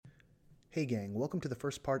Hey gang, welcome to the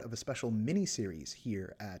first part of a special mini-series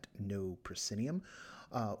here at No Proscenium.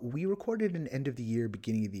 We recorded an end of the year,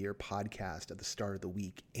 beginning of the year podcast at the start of the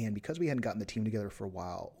week, and because we hadn't gotten the team together for a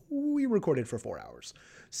while, we recorded for 4 hours.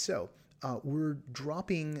 So we're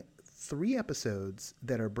dropping 3 episodes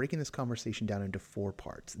that are breaking this conversation down into 4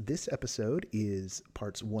 parts. This episode is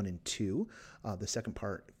parts 1 and 2, the second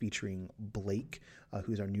part featuring Blake,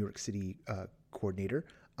 who's our New York City coordinator,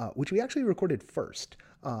 which we actually recorded first.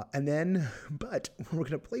 But what we're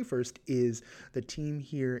going to play first is the team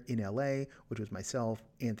here in LA, which was myself,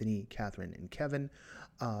 Anthony, Catherine, and Kevin.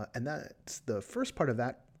 And that's the first part of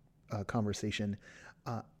that conversation.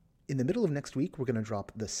 In the middle of next week, we're going to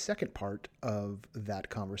drop the second part of that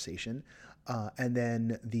conversation. And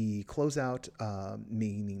then the closeout,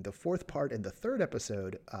 meaning the fourth part and the third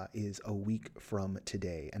episode, is a week from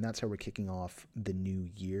today. And that's how we're kicking off the new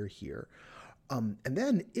year here. And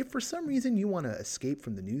then if for some reason you want to escape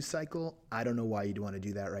from the news cycle, I don't know why you'd want to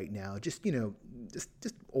do that right now. Just a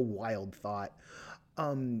wild thought.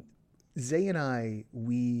 Zay and I,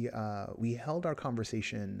 we held our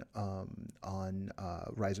conversation on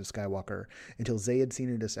Rise of Skywalker until Zay had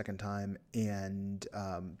seen it a second time, and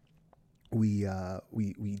we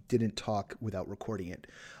didn't talk without recording it.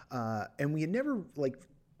 And we had never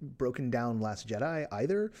broken down Last Jedi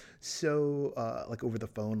either, so over the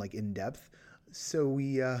phone, in depth. So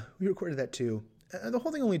we recorded that too. The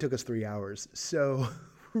whole thing only took us 3 hours. So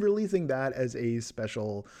releasing that as a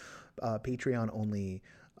special Patreon only,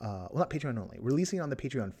 not Patreon only, releasing it on the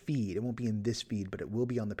Patreon feed. It won't be in this feed, but it will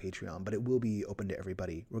be on the Patreon, but it will be open to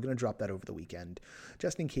everybody. We're going to drop that over the weekend,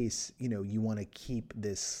 just in case, you want to keep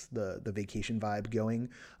the vacation vibe going.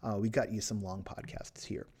 We got you some long podcasts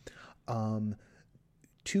here. 2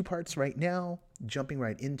 parts right now, jumping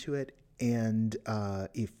right into it. And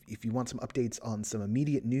if you want some updates on some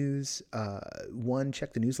immediate news, one,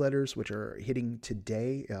 check the newsletters, which are hitting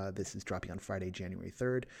today. This is dropping on Friday, January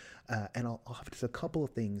 3rd. And I'll have just a couple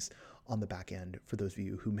of things on the back end for those of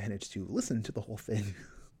you who managed to listen to the whole thing.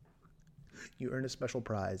 You earn a special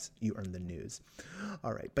prize. You earn the news.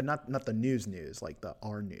 All right. But not the news, like the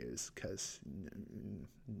R news, because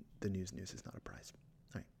the news is not a prize.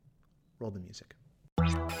 All right. Roll the music.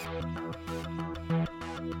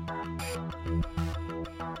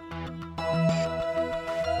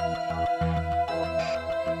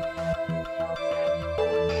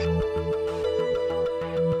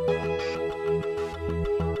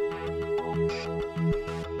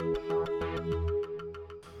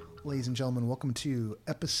 Ladies and gentlemen, welcome to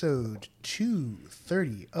episode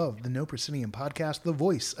 230 of the No Proscenium podcast, the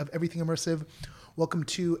voice of everything immersive. Welcome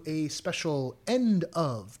to a special end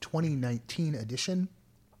of 2019 edition.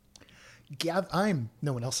 I'm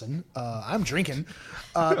Noah Nelson. I'm drinking.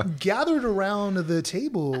 Gathered around the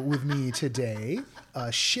table with me today,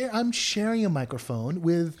 I'm sharing a microphone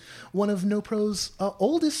with one of NoPro's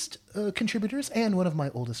oldest contributors and one of my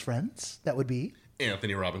oldest friends. That would be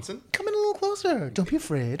Anthony Robinson. Come in a little closer. Don't be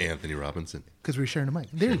afraid. Anthony Robinson. Because we're sharing a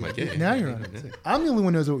mic. There you go. Now you're on it. I'm the only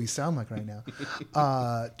one who knows what we sound like right now.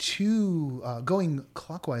 Going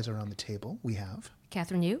clockwise around the table, we have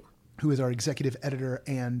Catherine Yu, who is our executive editor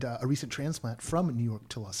and a recent transplant from New York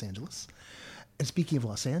to Los Angeles. And speaking of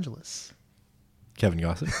Los Angeles, Kevin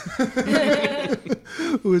Gossett,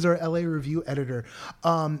 who is our LA Review editor.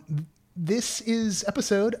 This is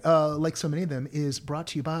episode, like so many of them, is brought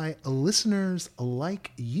to you by listeners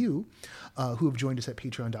like you who have joined us at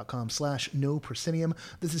patreon.com/NoProscenium.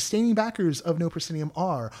 The sustaining backers of No Proscenium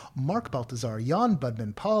are Mark Baltazar, Jan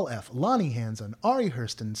Budman, Paul F., Lonnie Hanson, Ari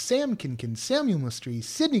Hurston, Sam Kinkin, Samuel Mustry,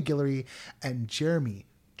 Sydney Guillory, and Jeremy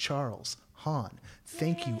Charles Hahn.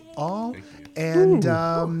 Thank you all. Thank you. And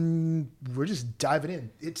we're just diving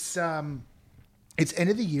in. It's end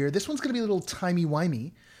of the year. This one's going to be a little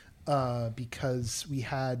timey-wimey. Because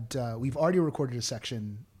we've already recorded a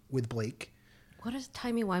section with Blake. What does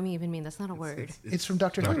timey-wimey even mean? That's not a word. It's from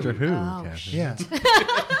Doctor Who. Doctor Who. Oh, yeah.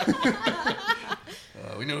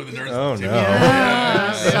 We know who the nerds are. Oh, no.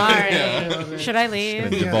 Yeah. Sorry. Yeah. Should I leave?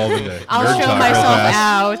 Devolve into I'll nerd show talk myself real fast.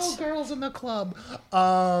 out. Oh, girls in the club.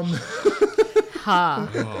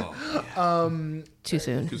 Too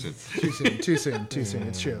soon. Too soon.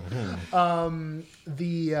 It's true.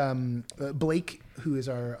 Blake, who is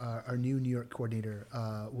our new New York coordinator,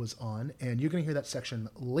 was on, and you're going to hear that section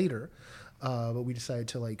later. But we decided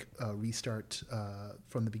to restart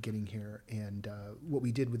from the beginning here, and what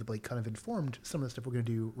we did with Blake kind of informed some of the stuff we're going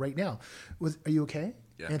to do right now. Are you okay,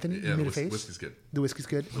 yeah. Anthony? Yeah, you made a face. Whiskey's good. The whiskey's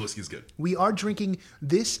good. The whiskey's good. We are drinking.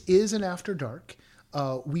 This is an After Dark.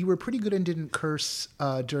 We were pretty good and didn't curse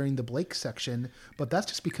during the Blake section, but that's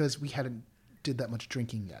just because we hadn't did that much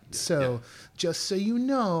drinking yet. So just so you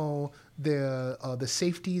know, the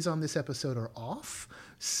safeties on this episode are off.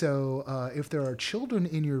 So if there are children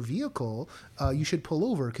in your vehicle, you should pull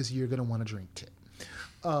over because you're going to want to drink too.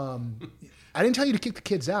 I didn't tell you to kick the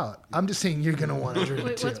kids out. I'm just saying you're going to want to drink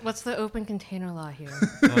Wait, too. what's the open container law here?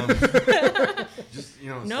 Just,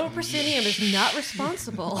 No proscenium is not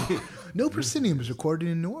responsible No proscenium is recorded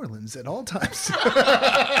in New Orleans at all times.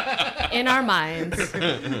 in our minds.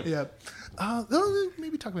 Yeah. Well,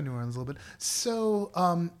 maybe talk about New Orleans a little bit.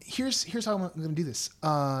 So here's how I'm going to do this.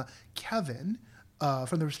 Kevin,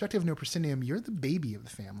 from the perspective of No Proscenium, you're the baby of the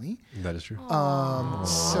family. That is true.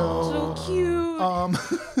 So cute.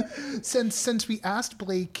 Since we asked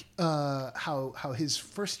Blake how his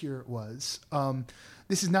first year was,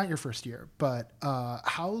 this is not your first year, but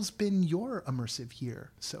how's been your immersive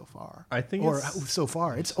year so far? I think so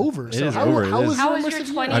far it's over. It is over. How was your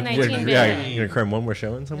 2019 been? You're gonna cry one more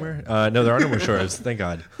show in somewhere? No, there are no more shows. Thank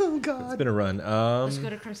God. Oh God. It's been a run. Let's go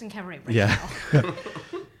to Crimson Cabaret right Yeah. now.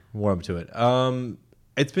 Warm up to it.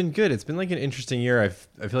 It's been good. It's been like an interesting year. I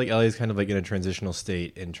feel like LA is kind of like in a transitional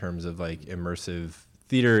state in terms of like immersive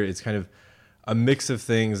theater. It's kind of a mix of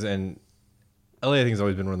things, and LA I think has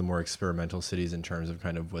always been one of the more experimental cities in terms of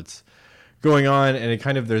kind of what's going on, and it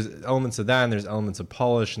kind of there's elements of that, and there's elements of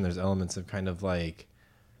polish, and there's elements of kind of like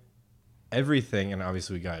everything. And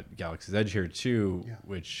obviously we got Galaxy's Edge here too,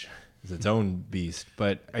 which is its own beast.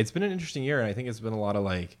 But it's been an interesting year, and I think it's been a lot of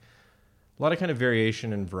kind of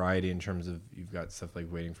variation and variety in terms of you've got stuff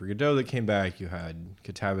like Waiting for Godot that came back. You had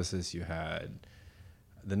Catabasis. You had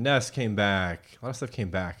The Nest came back. A lot of stuff came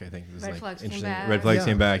back. I think it was Red like Flags came interesting. back. Red Flags Yeah.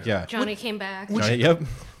 came back. Yeah. Johnny came back. Yep.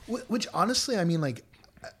 Which honestly, I mean, like,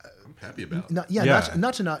 I'm happy about. not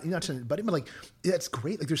to, but like, that's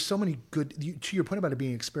great. Like, there's so many good. To your point about it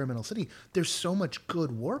being an experimental city, there's so much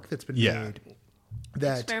good work that's been Yeah. made.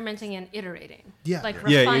 That Experimenting and iterating. Yeah. Like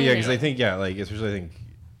Yeah, refining. because I think especially I think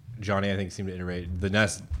Johnny seemed to iterate. The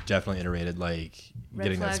Nest definitely iterated like Red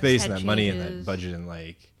getting that Flags space had and that money and changes. that budget, and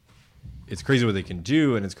like it's crazy what they can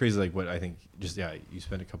do, and it's crazy like what I think you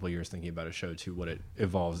spend a couple of years thinking about a show too, what it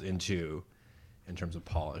evolves into in terms of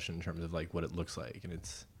polish, in terms of like what it looks like, and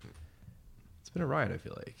it's been a ride. I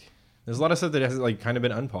feel like there's a lot of stuff that has like kind of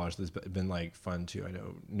been unpolished that's been like fun too. I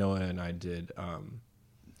know Noah and I did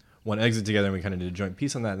one exit together, and we kind of did a joint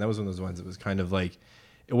piece on that, and that was one of those ones that was kind of like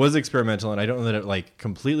it was experimental, and I don't know that it like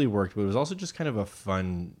completely worked, but it was also just kind of a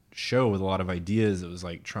fun show with a lot of ideas it was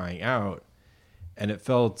like trying out, and it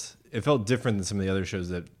felt different than some of the other shows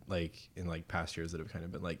that like in like past years that have kind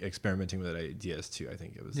of been like experimenting with ideas too. I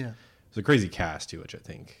think it was a crazy cast too, which I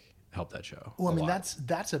think helped that show. Well, I mean, lot.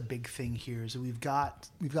 that's a big thing here. Is we've got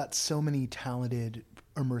so many talented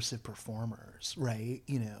immersive performers, right?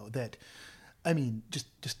 You know that, I mean, just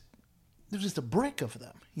there's just a brick of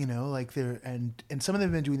them, you know, like and some of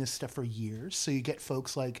them have been doing this stuff for years. So you get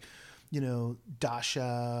folks like, you know,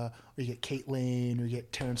 Dasha, or you get Caitlin, or you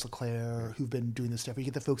get Terrence LeClaire, who've been doing this stuff. Or you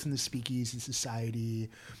get the folks in the Speakeasy Society,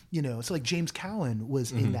 you know. So like James Cowan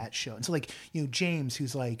was in that show, and so like, you know, James,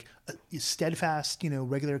 who's like a steadfast, you know,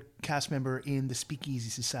 regular cast member in the Speakeasy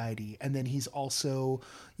Society, and then he's also,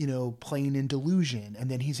 you know, playing in Delusion,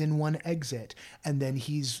 and then he's in One Exit, and then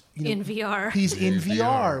he's, you know, In VR. He's in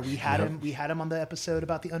VR. VR. We had him on the episode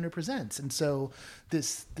about the Under Presents, and so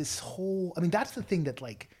this whole, I mean, that's the thing that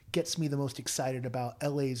like gets me the most excited about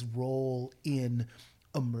LA's role in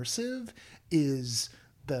immersive is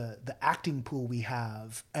the acting pool we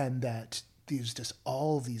have, and that there's just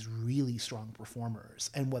all of these really strong performers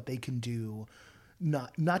and what they can do,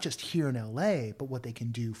 not just here in LA, but what they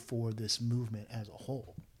can do for this movement as a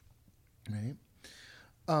whole, right?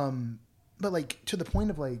 But like to the point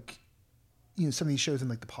of like, you know, some of these shows in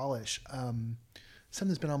like the polish, something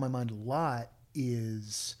that's been on my mind a lot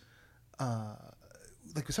is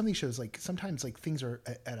like with some of these shows, like sometimes like things are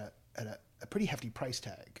at a pretty hefty price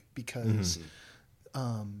tag because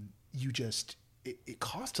you just it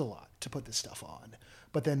costs a lot to put this stuff on,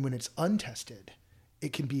 but then when it's untested,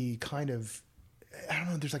 it can be kind of, I don't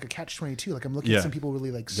know, there's like a catch-22. Like I'm looking at some people really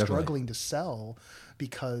like struggling to sell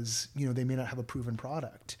because, you know, they may not have a proven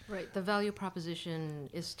product. Right. The value proposition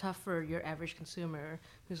is tough for your average consumer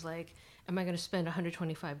who's like, am I going to spend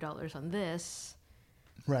 $125 on this?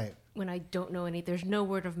 Right. When I don't know there's no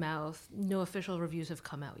word of mouth, no official reviews have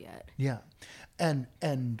come out yet. Yeah.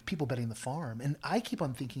 And people betting the farm. And I keep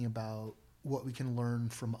on thinking about what we can learn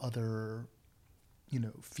from other, you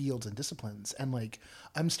know, fields and disciplines. And like,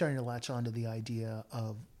 I'm starting to latch on to the idea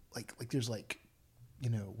of like there's like, you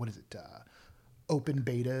know, what is it? open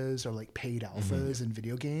betas or like paid alphas in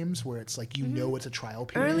video games where it's like, it's a trial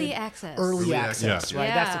period. Early access. Early Early access, access. right?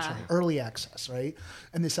 That's the Yeah. term. Early access, right?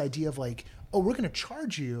 And this idea of like, oh, we're going to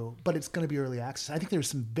charge you, but it's going to be early access. I think there's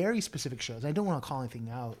some very specific shows. I don't want to call anything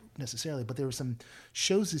out necessarily, but there were some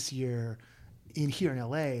shows this year here in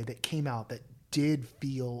LA that came out that did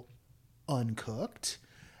feel uncooked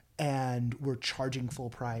and were charging full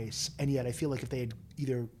price. And yet I feel like if they had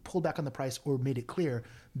either pulled back on the price or made it clear,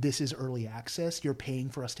 this is early access, you're paying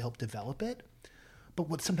for us to help develop it. But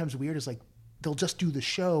what's sometimes weird is like, they'll just do the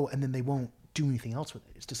show and then they won't do anything else with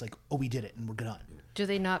it. It's just like, oh, we did it and we're done. Do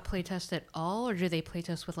they not playtest at all, or do they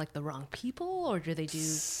playtest with like the wrong people, or do they do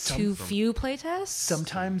too few playtests?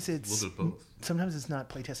 Sometimes A it's little bit of both. sometimes it's not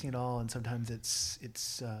playtesting at all, and sometimes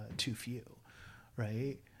it's too few,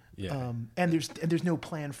 right? Yeah. And there's no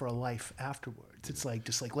plan for a life afterwards. It's like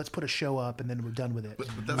just like let's put a show up and then we're done with it. But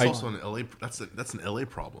that's also an LA. That's an LA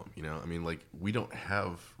problem. I mean, like we don't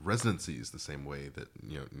have residencies the same way that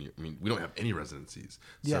I mean, we don't have any residencies.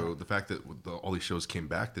 So Yeah. the fact that all these shows came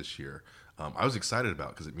back this year, I was excited about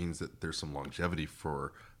because it means that there's some longevity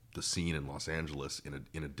for the scene in Los Angeles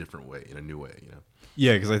in a different way, in a new way.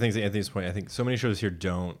 Yeah, because I think to Anthony's point, I think so many shows here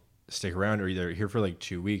don't stick around, or they're here for like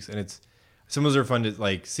 2 weeks, and some of those are fun to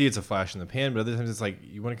like see. It's a flash in the pan, but other times it's like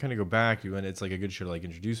you want to kind of go back. It's like a good show to like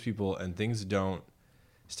introduce people, and things don't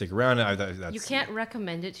stick around. That's, You can't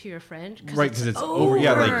recommend it to your friend, right, because it's over.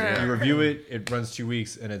 Yeah, like over. you review it, it runs 2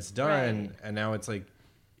 weeks, and it's done. And now it's like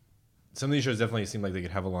some of these shows definitely seem like they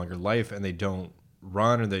could have a longer life, and they don't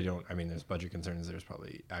run, or they don't. I mean, there's budget concerns. There's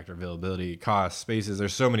probably actor availability, costs, spaces.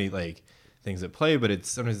 There's so many like things at play, but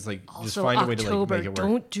sometimes it's like just Also, find a way October. to like make it work.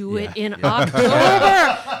 Don't do Yeah. it in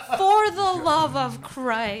October, for the love of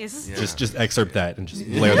Christ. Yeah. Just excerpt that and just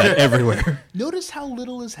layer that everywhere. Notice how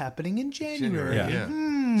little is happening in January.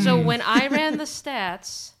 Yeah. So when I ran the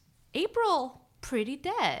stats, April pretty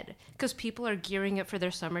dead because people are gearing up for their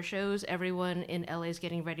summer shows. Everyone in LA is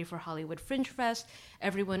getting ready for Hollywood Fringe Fest.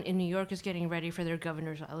 Everyone in New York is getting ready for their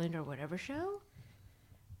Governor's Island or whatever show.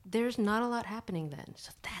 There's not a lot happening then,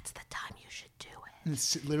 so that's the time you should do it.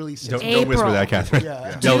 It's literally says Don't whisper April. that, Catherine.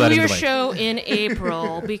 Yeah. Yell that Do into your the mic. show in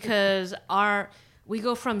April because we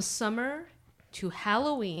go from summer to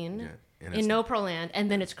Halloween Yeah, and in it's- No Pro Land, and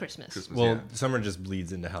then it's Christmas. Christmas, Well, yeah. summer just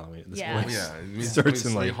bleeds into Halloween at this Yeah. point. Well, yeah, I mean, Starts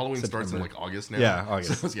in, like, Halloween starts in September. like August now. Yeah,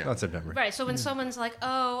 August, So, yeah. not September. Right, so when someone's like,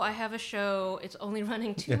 oh, I have a show, it's only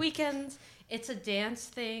running 2 weekends, it's a dance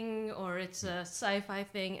thing, or it's a sci-fi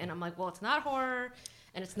thing, and I'm like, well, it's not horror,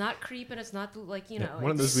 and it's not creep, and it's not like, One of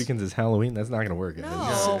it's- those weekends is Halloween. That's not going to work.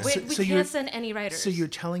 No, So- we so you're- can't send any writers. So you're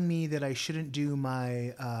telling me that I shouldn't do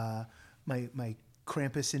my my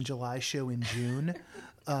Krampus in July show in June?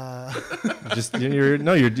 Just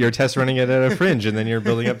you're test running it at a Fringe, and then you're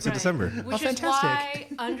building up to Right. December. Which is fantastic.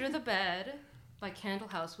 why Under the Bed by Candle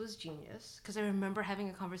House was genius, because I remember having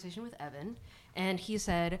a conversation with Evan, and he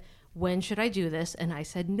said, when should I do this? And I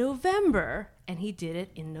said, November. And he did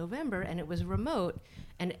it in November, and it was remote,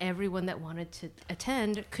 and everyone that wanted to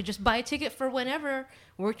attend could just buy a ticket for whenever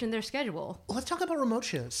worked in their schedule. Well, let's talk about remote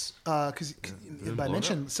shows because I blown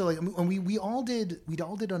mentioned so like when we all did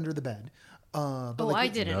Under the Bed. But Oh, like, I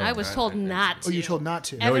didn't. I was told not to. Oh, you're told not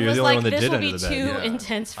to. No, Evan you're was the only like, one that this did will Under be the Bed. too Yeah.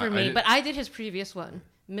 intense for I me. did- But I did his previous one,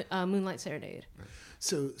 Moonlight Serenade.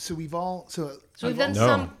 So we've all So we've done No.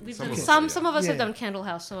 some. We've Some done of us, some. yeah. Some of us Yeah, have yeah. done Candle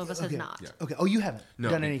House. Some of us have not. Yeah. Okay. Oh, you haven't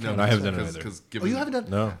done any. No, I haven't done it because- either. because Oh, given- you haven't done.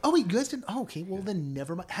 No. Oh wait, you guys didn't. Oh, okay. Well, then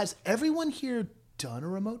never mind. Has everyone here done a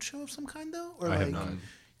remote show of some kind though? Or I have like, not.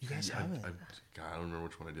 You guys haven't. God, I don't remember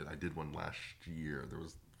which one I did. I did one last year.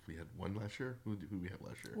 We had one last year. Who we had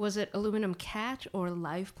last year? Was it Aluminum Cat or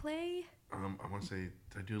Live Play? I want to say,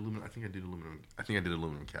 did I do Aluminum? I think I did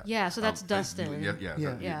Aluminum Cat. Yeah, so that's Dustin. Yeah.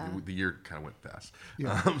 Yeah. The year kind of went fast.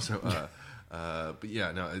 Yeah. But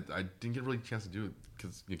yeah, no, I didn't get really a chance to do it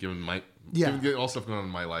because given Yeah. given all stuff going on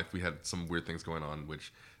in my life, we had some weird things going on,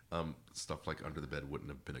 which stuff like Under the Bed wouldn't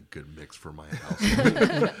have been a good mix for my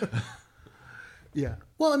house. Yeah.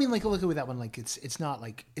 Well, I mean, like look at that one. Like it's not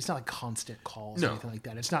like constant calls or No. anything like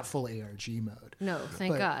that. It's not full ARG mode. No,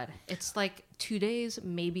 thank But- God. It's like 2 days,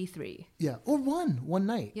 maybe 3, Yeah, or one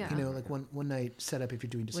night. Yeah. You know, like one night setup if you're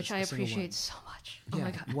doing just which a I single appreciate one. so much. Oh Yeah,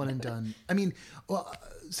 my God. one and done. I mean, well,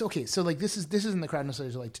 so okay, so like this isn't the crowd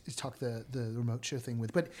necessarily to like to talk the remote show thing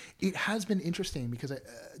with, but it has been interesting because I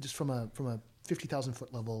just from a 50,000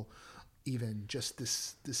 foot level, even just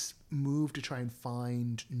this move to try and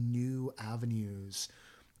find new avenues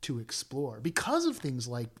to explore because of things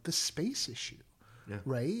like the space issue, Yeah.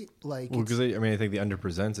 right? Like, Well, it's- because I mean, I think the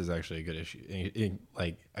underpresents is actually a good issue.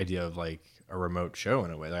 Like idea of like a remote show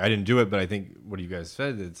in a way. Like I didn't do it, but I think what you guys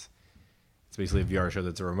said, it's it's basically a VR show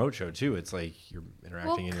that's a remote show too. It's like you're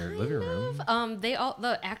interacting in your living room.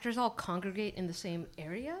 The actors all congregate in the same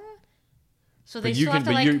area, so But they you still can- have to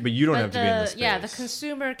but like. you- but you don't have to be in the Yeah, the space.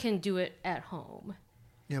 consumer can do it at home,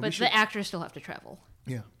 Yeah, we but should- the actors still have to travel.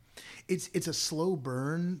 Yeah, it's a slow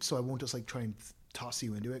burn, so I won't just like try and toss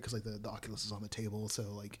you into it because like the Oculus is on the table. So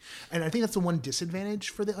like, and I think that's the one disadvantage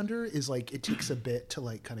for the Under is like it takes a bit to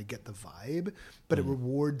like kind of get the vibe, but it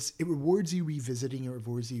rewards you revisiting, it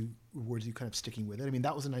rewards you kind of sticking with it. I mean,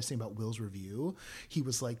 that was a nice thing about Will's review. He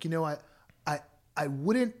was like, I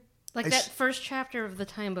wouldn't Like I that s- first chapter of the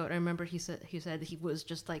Time Boat, I remember he said he was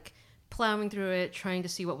just like plowing through it, trying to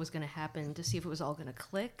see what was going to happen, to see if it was all going to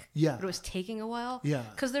click. Yeah. But it was taking a while. Yeah.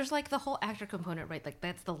 Because there's like the whole actor component, right? Like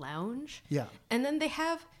that's the lounge. Yeah. And then they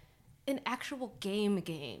have an actual game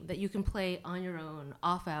that you can play on your own,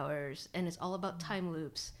 off hours, and it's all about time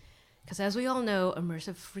loops. Because as we all know,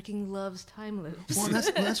 Immersive freaking loves time loops. Well, and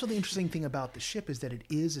that's what the interesting thing about the ship is that it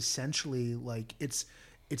is essentially like it's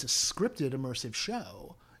a scripted immersive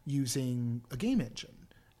show using a game engine,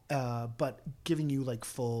 but giving you like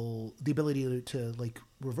the ability to like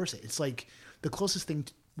reverse it. It's like the closest thing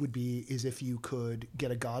would be is if you could get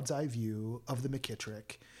a god's eye view of the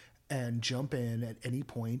McKittrick and jump in at any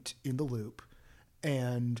point in the loop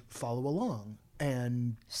and follow along.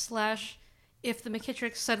 And / if the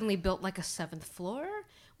McKittrick suddenly built like a 7th floor,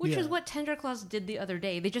 which is Yeah. what Tenderclaws did the other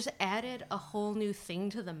day. They just added a whole new thing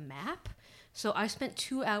to the map. So I spent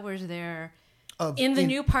 2 hours there in the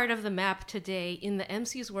new part of the map today in the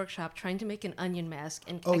MC's workshop trying to make an onion mask,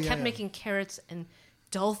 and I kept making carrots and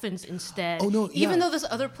dolphins instead. Oh, no, even yeah. though this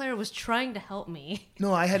other player was trying to help me.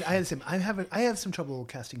 No, I had the same. I have some trouble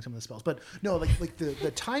casting some of the spells, but no, like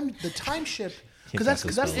the time ship because cast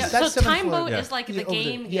that's those spells. So seventh Time floor. Boat is like the over there.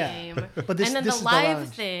 game Yeah. game, But this- and then this the is the live lounge.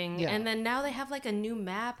 thing, Yeah. and then now they have like a new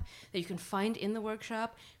map that you can find in the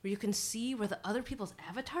workshop where you can see where the other people's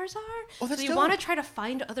avatars are. Oh, that's so you dope. want to try to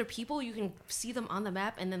find other people, you can see them on the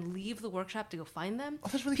map and then leave the workshop to go find them. Oh,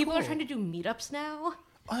 that's really People are cool. trying to do meetups now.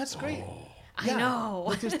 Oh, that's great. I know.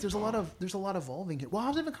 Like there's a lot of evolving here. Well, I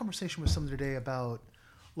was having a conversation with someone today about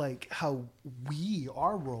like how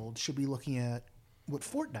our world should be looking at what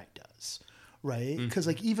Fortnite does, right? Because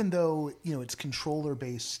like even though it's controller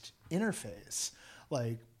based interface,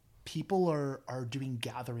 like people are doing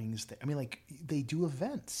gatherings. I mean, like they do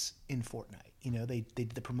events in Fortnite. They did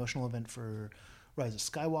the promotional event for Rise of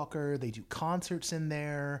Skywalker. They do concerts in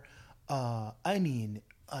there. I mean,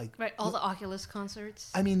 like Right, all the Oculus concerts.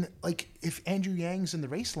 I mean, like, if Andrew Yang's in the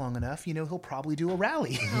race long enough, he'll probably do a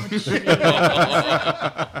rally.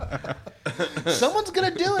 Someone's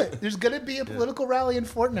going to do it. There's going to be a political rally in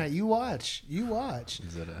Fortnite. You watch.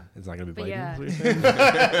 Is it it's not going to be But Biden? yeah. is what you're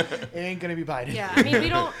saying? It ain't going to be Biden. Yeah, I mean, we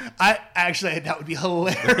don't. That would be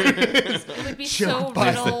hilarious. It would be Joe so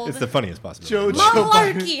Biden. riddled. It's the funniest possibility. Joe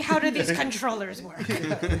Biden. Malarkey! How do these controllers work?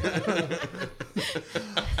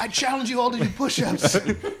 I challenge you all to do push-ups.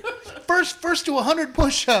 First to 100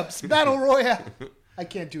 push-ups. Battle Royale. I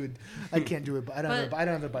can't do it. I don't have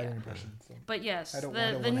a Biden impression. So. But yes, I don't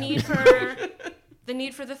the wanna need for the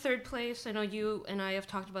need for the third place. I know you and I have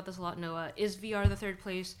talked about this a lot, Noah. Is VR the third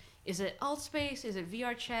place? Is it Altspace? Is it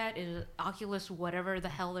VR Chat? Is it Oculus? Whatever the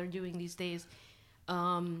hell they're doing these days.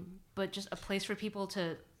 But just a place for people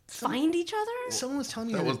to find each other. Someone was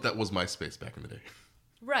telling me That was MySpace back in the day.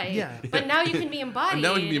 Right. Yeah. But now you can be embodied. And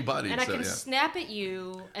now we can be embodied, And I so, can yeah. snap at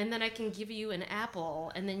you, and then I can give you an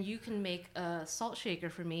apple, and then you can make a salt shaker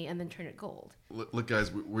for me, and then turn it gold. Look,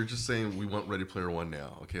 guys, we're just saying we want Ready Player One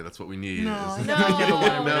now. Okay, that's what we need. No, Is- No, no. You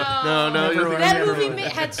don't think- That movie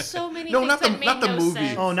had so many No, things not the- that made not the no movie.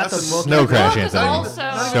 sense. Oh, not That's the a book. Snow Crash, Book is Anthony.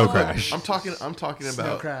 also- Snow Crash. I'm talking about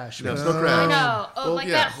Snow Crash. No, No. Snow I Crash. know. Oh, Well, like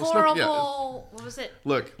yeah, that well, Snow- yeah. horrible. What was it?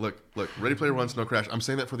 Look. Ready Player One, Snow Crash. I'm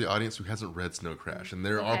saying that for the audience who hasn't read Snow Crash, and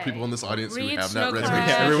there are Okay. people in this audience who Read have Snow not read Crash. Snow Yeah,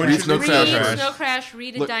 Crash. everyone Read should Snow read Crash. Snow Crash. Snow Crash,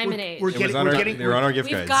 read a Look, Diamond Age. we're It was getting- on we're our, getting- they were on our gift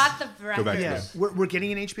We've guides. got the Go back to Yeah, them. we're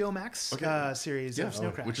getting an HBO Max series Yeah, of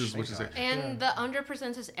Snow Crash. which is And the Under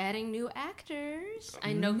Presents is adding new actors.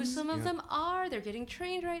 I know who some of them are. They're getting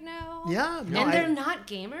trained right now. Yeah, no, and they're I- not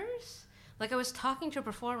gamers. Like I was talking to a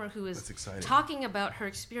performer who was That's exciting. talking about her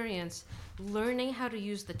experience learning how to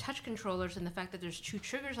use the touch controllers and the fact that there's 2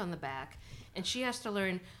 triggers on the back, and she has to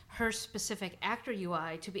learn her specific actor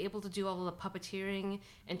UI to be able to do all of the puppeteering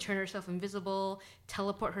and turn herself invisible,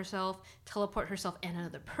 teleport herself and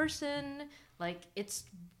another person. Like it's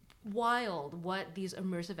wild what these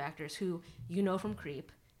immersive actors who from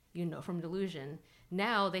Creep, from Delusion,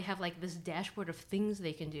 now they have like this dashboard of things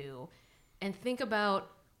they can do. And think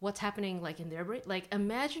about what's happening like in their brain. Like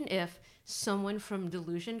imagine if someone from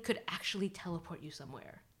Delusion could actually teleport you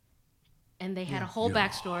somewhere. and they had a whole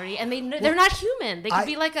backstory, and they're not human. They could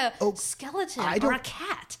be like a skeleton or a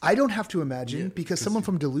cat. I don't have to imagine because someone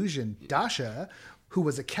from Delusion, Dasha, who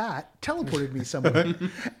was a cat, teleported me somewhere,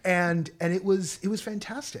 and it was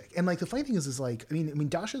fantastic. And like the funny thing is like I mean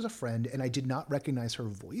Dasha's a friend, and I did not recognize her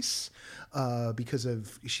voice because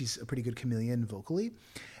she's a pretty good chameleon vocally,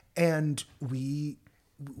 and we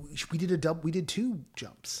did 2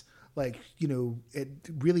 jumps. Like, you know, it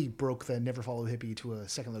really broke the never follow hippie to a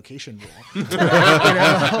second location rule. You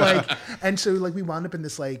know, like, and so like we wound up in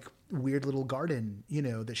this like weird little garden, you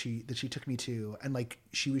know, that she took me to, and like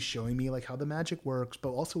she was showing me like how the magic works,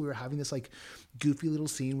 but also we were having this like goofy little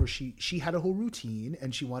scene where she had a whole routine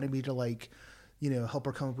and she wanted me to like, you know, help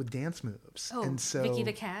her come up with dance moves. Oh, and so Vicky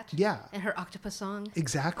the cat. Yeah. And her octopus song.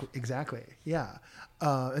 Exactly. Yeah.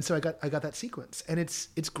 And so I got that sequence, and it's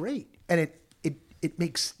great, and it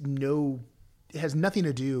makes it has nothing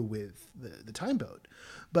to do with the time boat,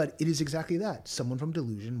 but it is exactly that. Someone from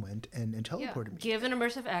Delusion went and teleported me. Give an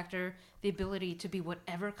immersive actor the ability to be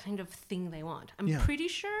whatever kind of thing they want. I'm Yeah. pretty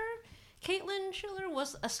sure Caitlin Schiller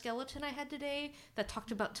was a skeleton I had today that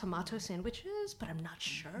talked about tomato sandwiches, but I'm not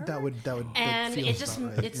sure. That would and that it feels just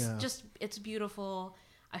about right. it's Yeah. just it's beautiful.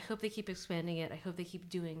 I hope they keep expanding it. I hope they keep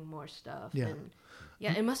doing more stuff. Yeah. And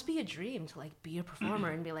yeah, it must be a dream to like be a performer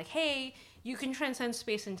and be like, hey, you can transcend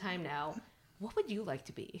space and time now. What would you like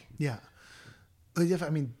to be? Yeah. I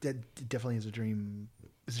mean, that definitely is a dream.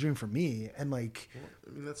 It's a dream for me, and like,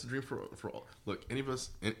 I mean, that's a dream for all. Look, any of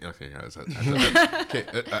us. Okay, guys.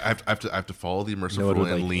 I have to follow the immersive Noah rule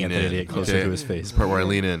would and like lean Anthony in. to get closer Okay? to his face. This part where I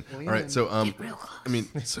lean in. Lean All right, in. so Get real close. I mean,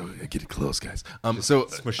 so get it close, guys. So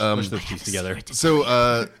Smush those teeth together. So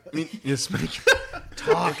I mean, yes.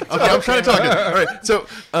 Talk. Okay, I'm trying to talk. All right. So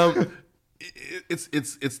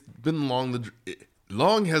it's been long.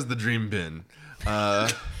 Long has the dream been.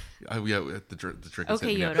 The drink. is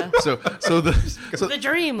Okay, hitting me. Yoda. So The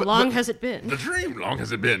dream, long has it been? the dream. Long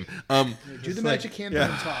has it been. do the magic hand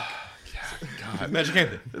and talk. God. Magic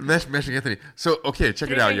Anthony. Magic Anthony. So okay, check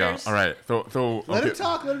Three it out, y'all. fingers. All right. So Let okay. him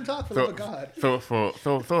talk. Let him talk. For the love of God. So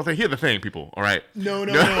here's the thing, people. All right. No.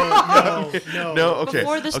 No. Okay.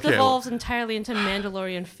 Before this okay. devolves entirely into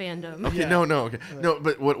Mandalorian fandom. Okay. Yeah. No. Okay. No.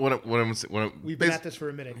 But what I'm We've been at this for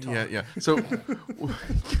a minute. Talk. Yeah. So.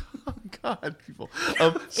 God, people.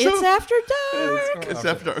 It's after dark. It's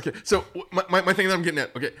after dark. Okay. So my thing that I'm getting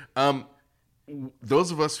at. Okay.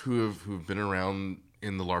 Those of us who've been around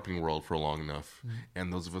in the LARPing world for long enough,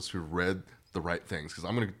 and those of us who've read the right things, because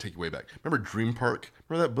I'm going to take you way back. Remember Dream Park?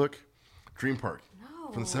 Remember that book, Dream Park,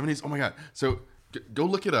 from the '70s? Oh my God! So go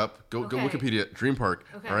look it up. Go Okay. Wikipedia. Dream Park.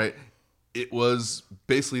 Okay. All right. It was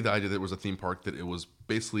basically the idea that it was a theme park, that it was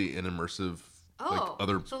basically an immersive. Oh, Like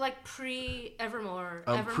other so like pre-Evermore,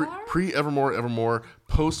 Evermore,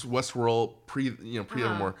 post Westworld,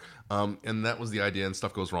 pre-Evermore, and that was the idea. And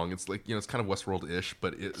stuff goes wrong. It's like it's kind of Westworld-ish,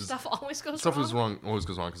 but Stuff always goes stuff wrong. always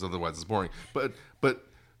goes wrong because otherwise it's boring. But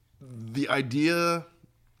the idea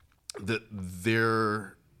that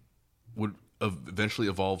there would eventually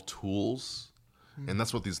evolve tools, and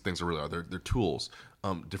that's what these things are really are. They're tools,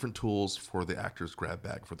 different tools for the actors' grab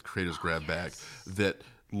bag, for the creators' grab bag that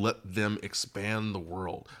let them expand the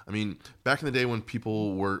world. I mean, back in the day when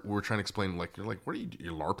people were trying to explain, like, you're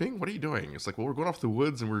LARPing? What are you doing? It's like, well, we're going off the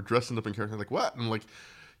woods and we're dressing up in characters. Like, what? And I'm like, you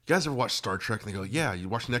guys ever watch Star Trek? And they go, yeah. You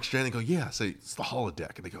watch Next Gen? And they go, yeah. Say, it's the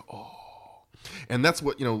holodeck. And they go, oh. And that's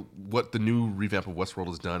what what the new revamp of Westworld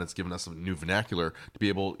has done. It's given us a new vernacular to be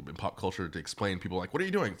able in pop culture to explain. People are like, what are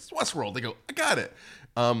you doing? It's Westworld. They go, I got it.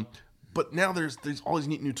 But now there's all these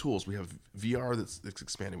neat new tools. We have VR that's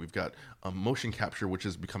expanding. We've got motion capture, which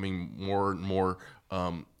is becoming more and more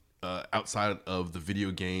outside of the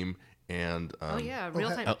video game and real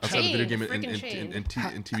time. outside of the video game and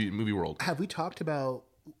TV movie world. Have we talked about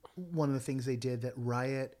one of the things they did that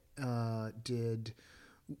Riot did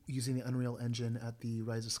using the Unreal Engine at the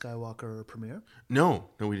Rise of Skywalker premiere? No,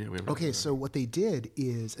 we didn't. We haven't. Okay, so what they did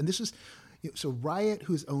is, and this is, so Riot,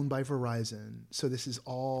 who's owned by Verizon, so this is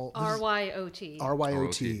all RYOT.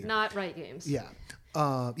 RYOT. Not Riot Games. Yeah.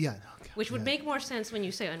 Yeah. Which would make more sense when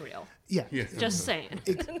you say Unreal. Yeah. Just saying.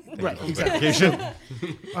 Right, exactly.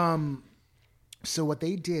 So what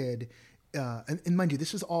they did, and mind you,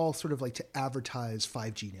 this is all sort of like to advertise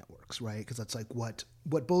 5G networks, right? Because that's like what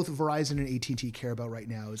both Verizon and AT&T care about right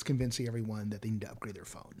now is convincing everyone that they need to upgrade their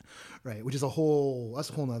phone, right? Which is that's a whole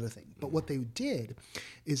other thing. But what they did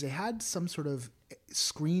is they had some sort of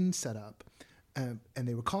screen set up, and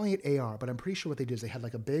they were calling it AR, but I'm pretty sure what they did is they had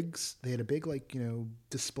a big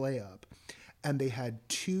display up, and they had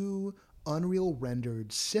 2 Unreal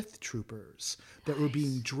rendered Sith troopers that were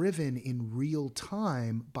being driven in real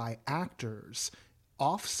time by actors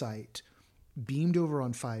off-site beamed over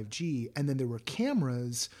on 5G, and then there were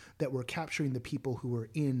cameras that were capturing the people who were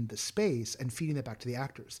in the space and feeding that back to the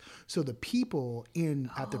actors. So the people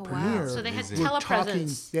at the premiere So they had Amazing. were talking.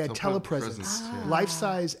 telepresence. They had Telepresence, telepresence, yeah.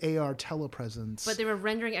 life-size AR telepresence. But they were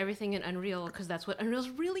rendering everything in Unreal because that's what Unreal's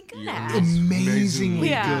really good Yeah. at. amazingly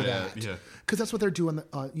Yeah. good at. Yeah. Because that's what they're doing.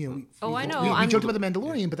 Oh, I know. We I'm- joked about the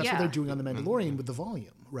Mandalorian, but that's what Yeah. they're doing on the Mandalorian with the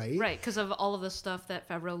volume, right? Right, because of all of the stuff that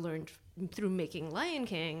Favreau learned through making Lion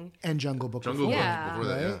King. And Jungle Book. Jungle before, Book Yeah. before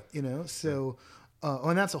that, right? yeah. So,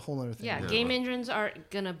 and that's a whole other thing. Yeah, game engines are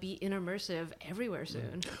gonna be immersive everywhere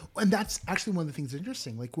soon. And that's actually one of the things that's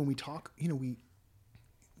interesting. Like when we talk,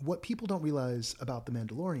 what people don't realize about The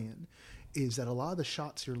Mandalorian is that a lot of the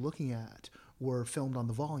shots you're looking at were filmed on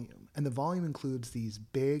the volume. And the volume includes these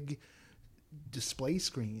big display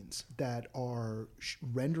screens that are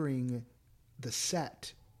rendering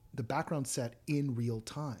the background set in real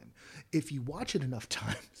time. If you watch it enough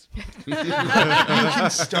times, you can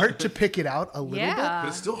start to pick it out a little bit. Yeah. But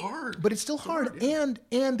it's still hard. But it's still hard, and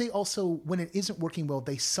they also, when it isn't working well,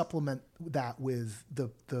 they supplement that with the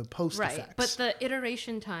post Right, effects. but the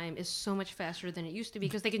iteration time is so much faster than it used to be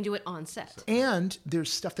because they can do it on set. And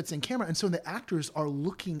there's stuff that's in camera, and so the actors are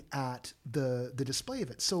looking at the display of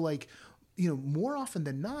it. So like, more often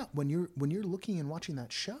than not, when you're looking and watching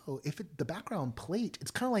that show, the background plate, it's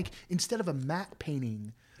kind of like instead of a matte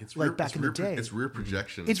painting. It's like back in the day. It's rear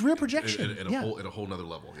projection. It's rear projection, At yeah. a whole nother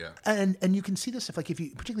level, yeah. And you can see this stuff, like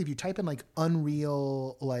particularly if you type in like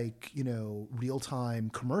Unreal, like, real time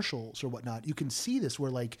commercials or whatnot, you can see this where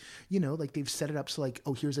like they've set it up so like,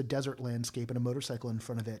 oh, here's a desert landscape and a motorcycle in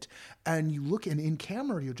front of it. And you look, and in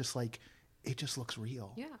camera, you're just like, it just looks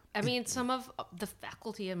real. Yeah, I mean, some of the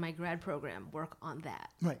faculty in my grad program work on that.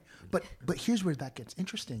 Right. But here's where that gets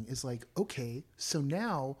interesting is like, okay, so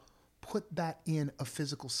now put that in a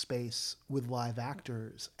physical space with live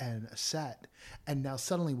actors and a set, and now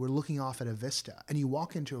suddenly we're looking off at a vista, and you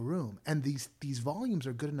walk into a room, and these volumes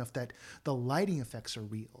are good enough that the lighting effects are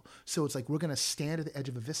real. So it's like we're going to stand at the edge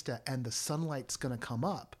of a vista, and the sunlight's going to come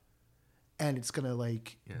up, and it's going to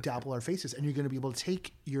like dapple our faces, and you're going to be able to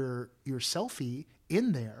take your selfie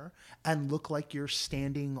in there and look like you're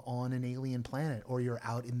standing on an alien planet or you're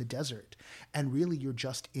out in the desert, and really you're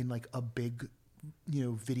just in like a big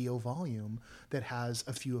video volume that has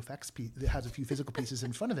a few that has a few physical pieces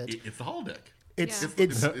in front of it. It's the holodeck. It's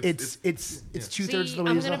Yeah. it's 2/3 of the way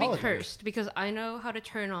I'm to the gonna be holodeck. cursed because I know how to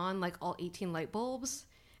turn on like all 18 light bulbs,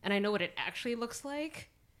 and I know what it actually looks like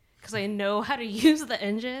because I know how to use the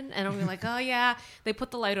engine. And I'm gonna be like, oh yeah, they put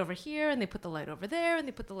the light over here, and they put the light over there, and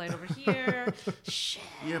they put the light over here. Shit.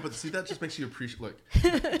 Yeah, but see, that just makes you appreciate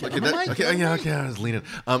okay, I was leaning.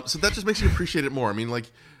 So that just makes you appreciate it more. I mean,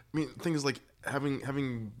 things like having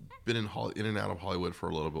been in and out of Hollywood for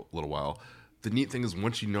a little while. The neat thing is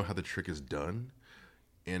once you know how the trick is done,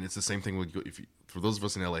 and it's the same thing with for those of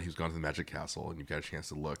us in LA who's gone to the Magic Castle and you've got a chance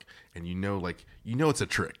to look, and it's a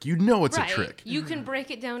trick. It's a trick. You can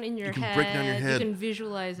break it down in your can head. break it down in your head. You can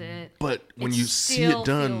visualize it. But when It you see still it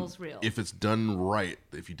done, feels real. if it's done right,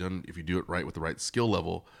 if you do it right with the right skill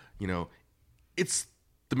level, it's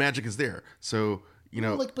the magic is there. So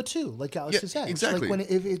Like Batu, like Galaxy's Edge. exactly.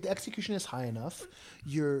 Like if the execution is high enough,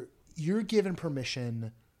 you're given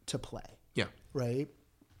permission to play. yeah. Right?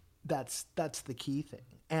 That's the key thing.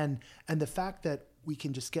 And the fact that we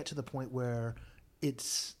can just get to the point where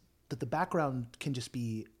that the background can just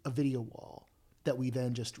be a video wall that we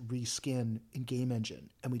then just reskin in Game Engine,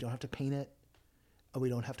 and we don't have to paint it, and we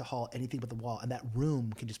don't have to haul anything but the wall, and that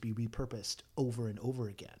room can just be repurposed over and over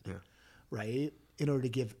again. Yeah. Right? In order to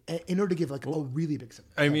give like a really big.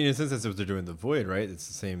 I mean, in a sense, that's what they're doing with the Void, right? It's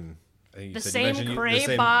the same. I think you The said- you same mentioned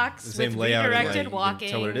gray box the same with layout, and, redirected like, you can walking.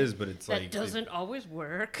 Tell what it is, but it's that like doesn't always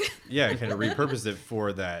work. Yeah, I kind of repurposed it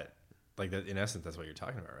for that. Like that, in essence, that's what you're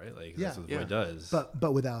talking about, right? Like that's what the Void does.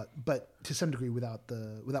 But to some degree without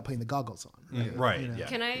putting the goggles on. Right. Yeah.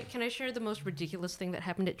 Can I share the most ridiculous thing that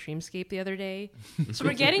happened at Dreamscape the other day? So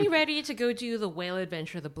we're getting ready to go do the Whale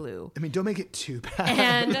Adventure of the Blue. I mean, don't make it too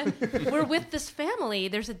bad. And we're with this family.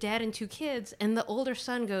 There's a dad and two kids, and the older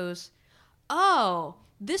son goes, "Oh,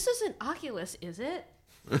 this isn't Oculus, is it?"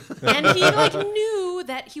 And he knew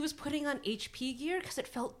that he was putting on HP gear because it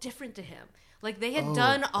felt different to him. Like they had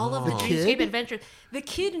done all of the Dreamscape kid? adventures. The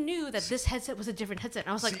kid knew that this headset was a different headset.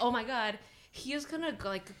 And I was like, oh my god, he is gonna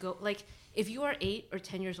go like. If you are 8 or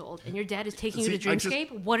 10 years old and your dad is taking you to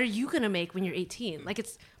Dreamscape, what are you gonna make when you're 18? Like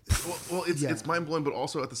it's It's mind blowing, but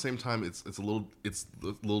also at the same time, it's a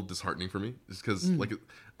little disheartening for me, just because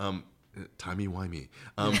timey-wimey.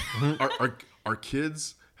 Our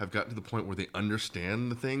kids have gotten to the point where they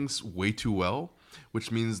understand the things way too well,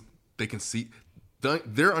 which means they can see.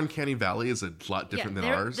 their uncanny valley is a lot different than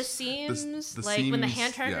ours. The seams, the like when the seams,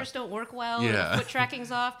 hand trackers don't work well, Yeah. or the foot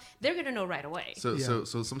tracking's off, they're gonna know right away. So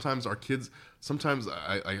sometimes our kids. Sometimes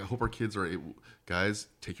I hope our kids are able. Guys,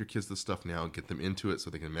 take your kids this stuff now, get them into it so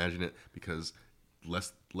they can imagine it, because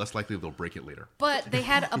less likely they'll break it later. But they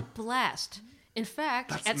had a blast. In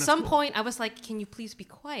fact, at that's some cool. point, I was like, can you please be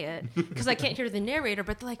quiet? Because I can't hear the narrator,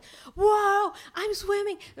 but they're like, whoa, I'm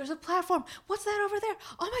swimming. There's a platform. What's that over there?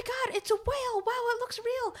 Oh my God, it's a whale. Wow, it looks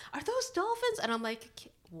real. Are those dolphins? And I'm like,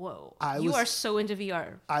 whoa, you are so into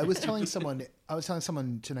VR. I was telling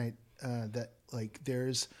someone tonight that like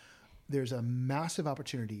there's a massive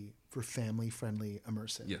opportunity for family-friendly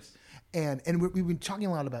immersive. Yes. And we've been talking a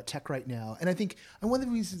lot about tech right now, and I think one of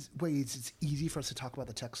the ways it's easy for us to talk about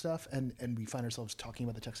the tech stuff, and we find ourselves talking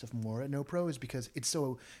about the tech stuff more at NoPro, is because it's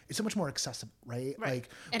so much more accessible, right? Right.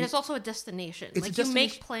 And it's also a destination. It's a like you destination.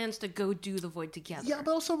 make plans to go do the Void together. Yeah,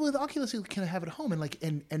 but also with Oculus, you can have it at home,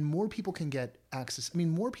 and more people can get access. I mean,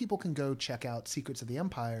 more people can go check out Secrets of the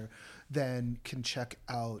Empire than can check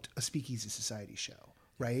out a Speakeasy Society show.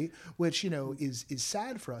 Right, which is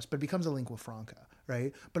sad for us, but it becomes a lingua franca,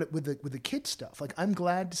 right? But with the kid stuff, like I'm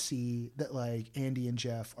glad to see that like Andy and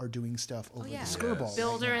Jeff are doing stuff over the Skirball.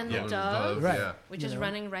 Builder and the Yeah. Dove, Right. Yeah. which is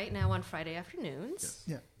running right now on Friday afternoons.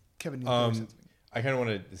 Yeah, Kevin. You said something. I kind of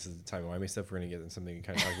want to. This is the time-wimey stuff. We're going to get into something we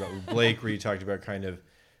kind of talked about with Blake, where you talked about kind of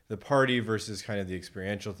the party versus kind of the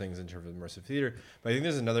experiential things in terms of immersive theater. But I think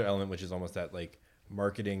there's another element which is almost that like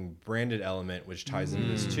marketing branded element, which ties into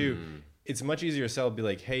this too. It's much easier to sell. Be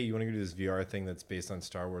like, hey, you want to go do this VR thing that's based on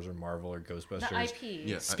Star Wars or Marvel or Ghostbusters? The IP.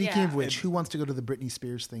 Yeah. Speaking of which, who wants to go to the Britney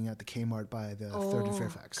Spears thing at the Kmart by the Third and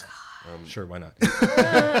Fairfax? Sure, why not?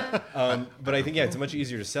 But I think it's much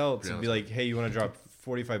easier to sell to be like, hey, you want to drop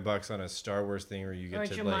 $45 on a Star Wars thing, or you get Or a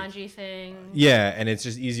to Jumanji like, thing. yeah, and it's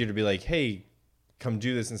just easier to be like, hey, come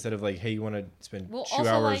do this instead of like, hey, you want to spend 2 also,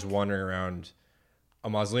 hours like- wandering around a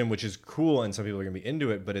mausoleum, which is cool, and some people are gonna be into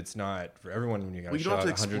it, but it's not for everyone when you got Well, to you don't shell have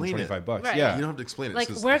out to explain it. $125. Right. Yeah, You don't have to explain it. Like,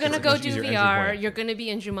 It's just- we're it's going to just go much do easier entry VR. point. You're going to be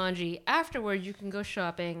in Jumanji. Afterward, you can go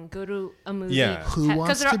shopping, go to a movie. Yeah. Who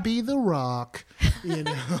wants to be The Rock? You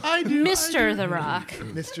know, Mr. The Rock.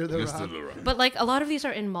 Mr. The Rock. Mr. The Rock. But, like, a lot of these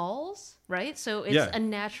are in malls, right? So it's Yeah. a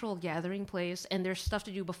natural gathering place, and there's stuff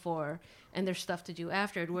to do before, and there's stuff to do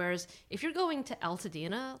after. Whereas if you're going to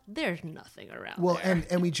Altadena, there's nothing around Well, there.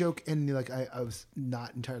 and we joke, and like I was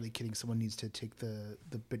not entirely kidding. Someone needs to take the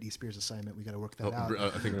Britney Spears assignment. We got to work that out.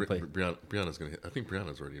 I think play. Brianna's going to hit. I think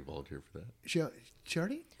Brianna's already involved here for that. She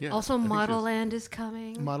already? Yeah. Also, I think Model she's- Land is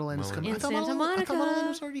coming. Model Land is coming. In I thought Santa I thought Model Monica. Land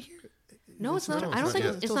was already here. No, it's not. No, I don't it's think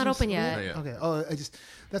not it's yet. not open yet. Not yet. Okay. Oh,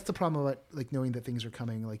 that's the problem about like knowing that things are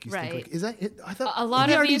coming. Like you think, Right. like, is that it? I thought A lot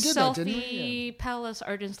we of already these did that, didn't we? selfie palace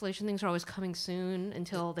art installation things are always coming soon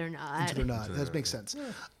until they're not. Until they're not. That makes sense.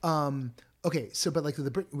 Okay, so but like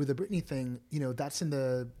with the Britney thing, that's in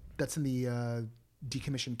the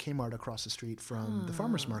decommissioned Kmart across the street from the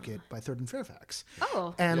farmers market by Third and Fairfax.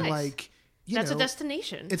 Oh, And nice. like That's a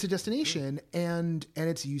destination. It's a destination, and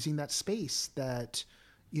it's using that space that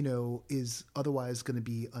is otherwise going to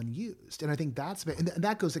be unused. And I think and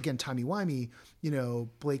that goes again timey-wimey.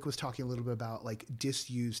 Blake was talking a little bit about like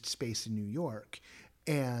disused space in New York,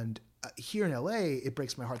 and here in LA, it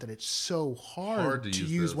breaks my heart that it's so hard to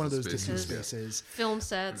use one of those disused spaces. Film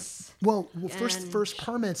sets. Well, first And-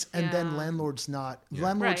 permits, and then yeah. landlords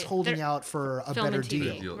Right. holding They're- out for a Film better and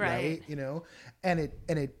TV, deal, right. and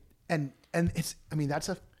it's, I mean,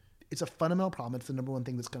 it's a fundamental problem. It's the number one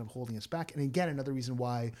thing that's kind of holding us back. And again, another reason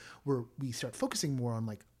why we start focusing more on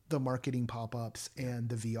like the marketing pop-ups and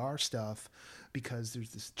the VR stuff, because there's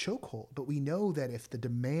this chokehold. But we know that if the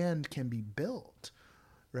demand can be built,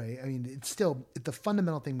 right? I mean, it's still the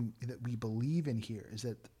fundamental thing that we believe in here is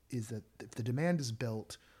that if the demand is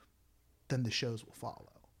built, then the shows will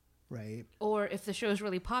follow, right? Or if the show is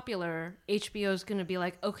really popular, HBO is going to be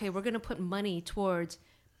like, okay, we're going to put money towards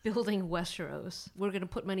building Westeros. We're going to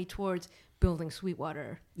put money towards building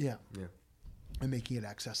Sweetwater. Yeah. Yeah. And making it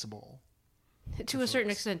accessible. To a certain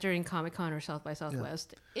extent during Comic-Con or South by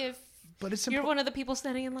Southwest. If But it's you're one of the people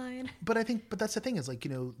standing in line. But that's the thing is like,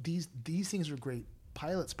 these things are great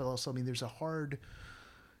pilots, but also, I mean, it's a hard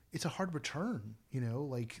return,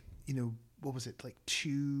 what was it, like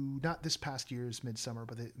not this past year's Midsummer,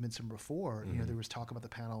 but the Midsummer before, there was talk about the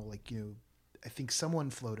panel, like, I think someone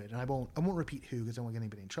floated, and I won't repeat who, because I don't want to get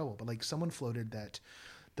anybody in trouble, but like someone floated that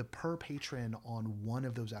the per patron on one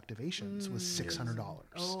of those activations was $600.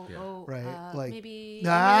 Oh, Right, like like maybe.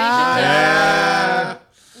 yeah.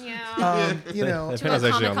 You know, That To pen a is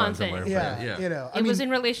actually Comic-Con online thing. somewhere. yeah, Yeah. you know, It was in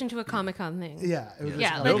relation to a Comic-Con thing. yeah, it was Yeah,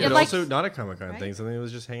 just- like- No, but like- also not a Comic Con Right? thing. Something that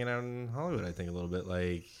was just hanging out in Hollywood. I think a little bit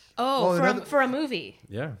like Oh, Oh, for, another- for a movie.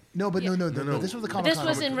 yeah. no, but no, No. this was the Comic This Con.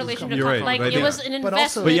 was in relation to You're right, like but I it think- was an but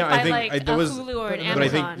also- investment But yeah, by I think like that a was. Hulu or an but Amazon. But I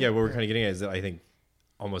think what we're kind of getting at is that I think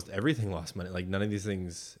almost everything lost money. Like none of these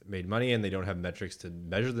things made money, and they don't have metrics to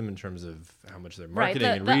measure them in terms of how much they're Right, marketing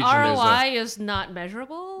the, and the reach. and there's no- ROI is not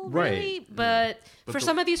measurable, Right. really. But But for the-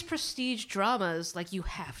 some of these prestige dramas, like you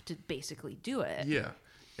have to basically do it. Yeah,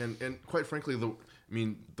 and quite frankly,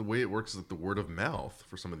 the way it works is that the word of mouth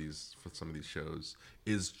for some of these shows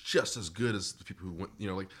is just as good as the people who went. You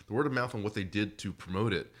know, like the word of mouth on what they did to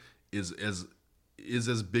promote it is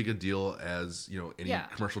as big a deal as any Yeah,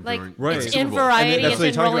 commercial like, during Right. the It's Super in Bowl. Variety, And that's it's what they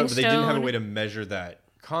in talked Rolling about, but they didn't have a Stone. way to measure that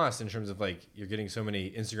cost in terms of like you're getting so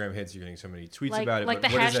many Instagram hits, you're getting so many tweets Like, about it. like the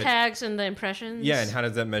but what is that- hashtags and the impressions. Yeah, and how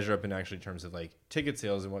does that measure up in actually terms of like ticket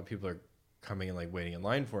sales and what people are coming and like waiting in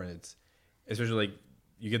line for? And it's especially like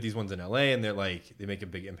you get these ones in LA and they're like they make a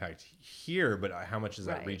big impact here, but how much is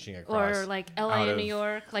that Right. reaching across? Or like LA out and of New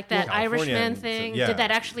York, like that California Irishman and so- thing. yeah. Did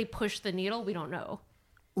that actually push the needle? We don't know.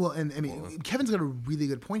 Well, and I mean, Kevin's got a really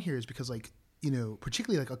good point here, is because like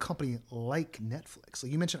particularly like a company like Netflix,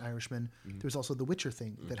 like you mentioned Irishman. There's also the Witcher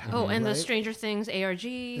thing that happened. Oh, and the right? Stranger Things ARG.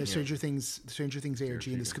 The Stranger Things ARG,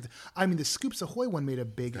 and the Scoop. I mean, the Scoops Ahoy one made a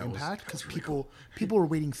big impact because people were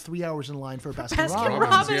waiting 3 hours in line for a Baskin Baskin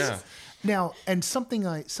Robbins. Robbins. Yeah. Now, and something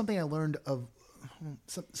I learned of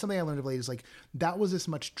late is like that was as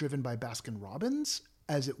much driven by Baskin Robbins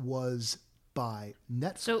as it was by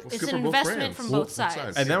Netflix. So it's good for an both investment brands. from Well, both sides.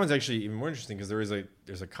 sides. And that one's actually even more interesting because there's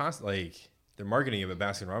a cost like their marketing of it.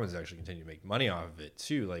 Baskin Robbins actually continue to make money off of it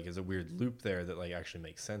too. Like, there's a weird loop there that like actually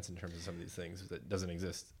makes sense in terms of some of these things that doesn't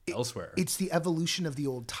exist elsewhere. It's the evolution of the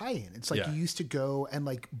old tie-in. It's like Yeah. you used to go and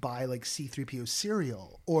like buy like C-3PO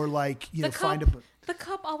cereal or like the find cup, a the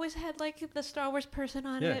cup always had like the Star Wars person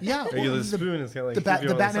on Yeah, it. Yeah, Or you well, get the spoon. It's kind of like the keep you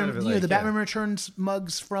on the side Batman, of it, the like, yeah. Batman Returns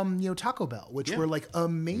mugs from Taco Bell, which Yeah. were like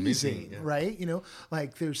amazing, yeah. right?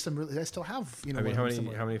 Like there's some really, I still have I mean, one how of them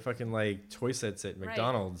many somewhere. fucking like toy sets at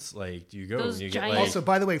McDonald's like do you go Those and you get giant- like Also,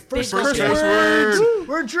 by the way, first Big curse curse words. word.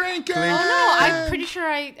 We're drinking. Oh no, I'm pretty sure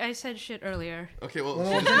I said shit earlier. Okay, well,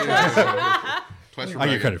 twice I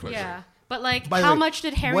get credit for it. Yeah. But like, By the how way, much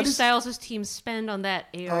did Harry what is- Styles' team spend on that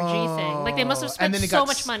ARG thing? Like, they must have And spent then it so got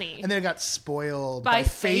much money and then it got spoiled by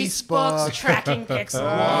Facebook's Facebook. tracking pixel.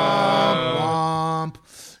 Womp.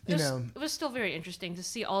 It was still very interesting to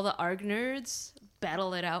see all the ARG nerds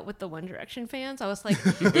battle it out with the One Direction fans. I was like,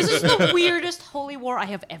 this is the weirdest holy war I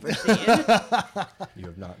have ever seen. You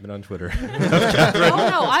have not been on Twitter. Oh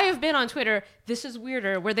no, I have been on Twitter. This is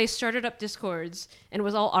weirder, where they started up Discords and it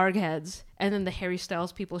was all ARG heads, and then the Harry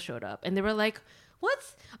Styles people showed up and they were like,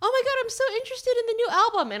 "What's? Oh my god, I'm so interested in the new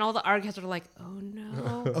album!" And all the ARG heads are like, "Oh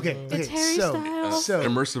no, Okay, it's Harry so, Styles." so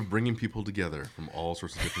immersive, bringing people together from all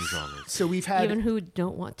sorts of different genres. so we've had Even who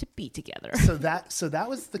don't want to be together. so that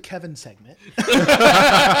was the Kevin segment. and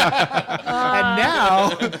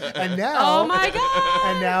now Oh my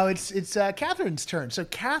god! and now it's Catherine's turn. So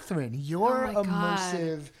Catherine, your Oh my God.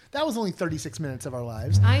 immersive. That was only 36 minutes of our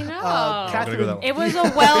lives. I know. Catherine, go that It was a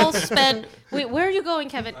well spent. Wait, where are you going,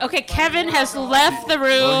 Kevin? Okay, Kevin has left the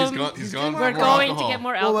room. Well, he's gone. We're for more going alcohol. to get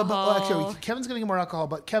more well, alcohol. actually, Kevin's going to get more alcohol.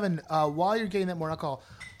 But Kevin, while you're getting that more alcohol,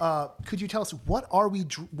 could you tell us what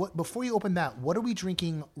before you open that? What are we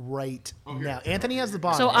drinking right now? Anthony has the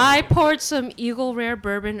bottle. So I poured some Eagle Rare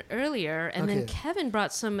bourbon earlier, and then Okay. Kevin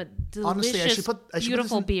brought some delicious, Honestly, I should put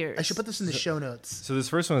beautiful this in, beers. I should put this in the show notes. So this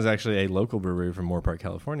first one is actually a local brewery from Moore Park,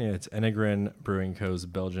 California. It's Enegren Brewing Co.'s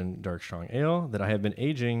Belgian Dark Strong Ale that I have been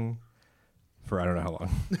aging for I don't know how long.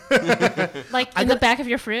 like in the back of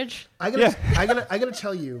your fridge. I gotta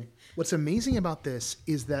tell you, what's amazing about this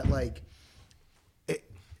is that like,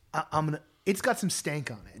 it's got some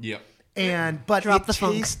stank on it. Yep. But Drop the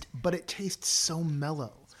funk. it tastes so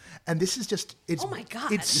mellow. And this is just it's Oh my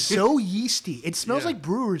God. it's so yeasty. It smells like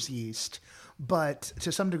brewer's yeast, but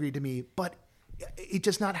to some degree to me, but it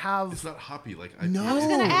does not have It's not hoppy like No. I was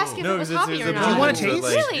gonna ask if No, it was it's- hoppy it's or a not. Do you want to But, taste?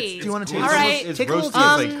 like, Really? Do you want to taste? All right. It's Take a little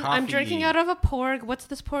roasty. taste. It's like I'm coffee. drinking out of a porg. What's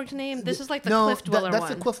this porg name? This is like the Cliff Dweller that's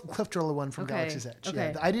one. the Cliff Dweller one from Okay, Galaxy's Edge.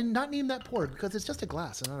 okay. Yeah, I did not name that porg because it's just a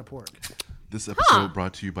glass and not a porg. This episode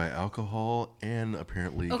brought to you by alcohol and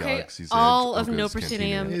apparently Okay, Galaxy's Edge. all of Oga's No Cantina.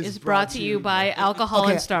 Proscenium Is is brought to you by alcohol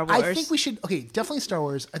and Star Wars. I think we should. Okay, definitely Star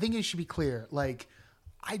Wars. I think it should be clear. Like,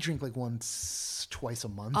 I drink like once, twice a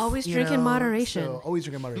month. Always you drink in know? moderation. So always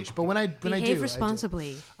drink in moderation. But when I do, Behave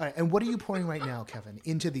responsibly. All right. And what are you pouring right now, Kevin?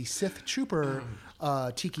 Into the Sith Trooper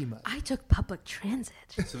tiki mug. I took public transit.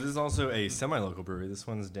 So this is also a semi-local brewery. This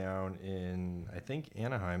one's down in, I think,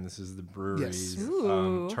 Anaheim. This is the brewery's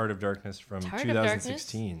Ooh. Tart of Darkness from Tart of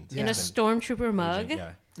 2016. In a stormtrooper mug.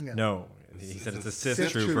 Yeah. Yeah. No, he said it's a Sith,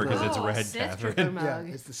 Sith Trooper because Trooper. it's red, Sith Catherine. Trooper Yeah, mug.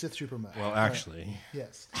 it's the Sith Trooper mug. Well, actually,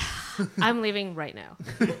 Yes. I'm leaving right now.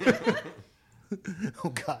 Oh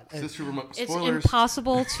God. And- Sister Remote. It's Spoilers.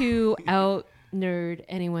 impossible to out nerd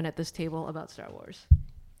anyone at this table about Star Wars.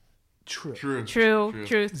 True.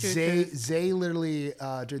 Truth. Zay literally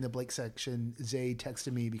during the Blake section, Zay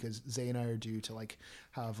texted me because Zay and I are due to like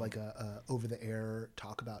have like a over the air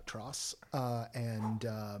talk about Tross, and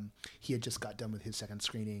he had just got done with his second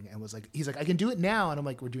screening and was like, he's like, I can do it now, and I'm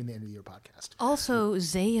like, we're doing the end of the year podcast. Also,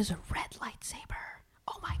 Zay is a red lightsaber.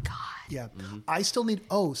 Oh my god. Yeah, I still need.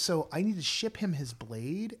 Oh, so I need to ship him his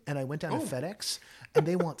blade, and I went down to FedEx, and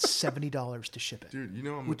they want $70 to ship it. Dude, you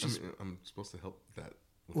know I'm supposed to help that.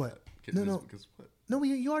 with What? that kitten No. because what? No,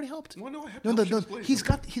 you already helped. Well, no, I have No, to no, help ship his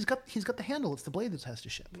blade. he's got the handle. It's the blade that has to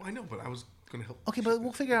ship. Well, I know, but I was gonna help. Okay, ship but it.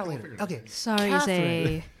 we'll figure it out We'll later. figure it out. Okay. Sorry, Catherine.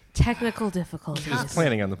 Zay. Technical difficulties. he's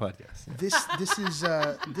planning on the podcast.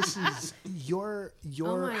 This is your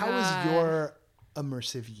Oh my how was God. your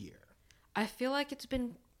immersive year? I feel like it's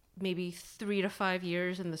been maybe 3 to 5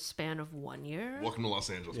 years in the span of 1 year. Welcome to Los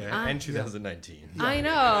Angeles. Yeah, man. and 2019. I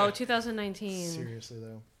know, 2019. Seriously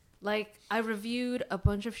though. Like, I reviewed a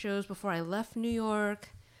bunch of shows before I left New York.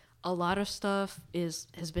 A lot of stuff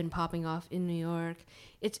has been popping off in New York.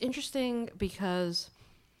 It's interesting because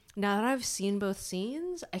now that I've seen both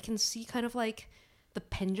scenes, I can see kind of like the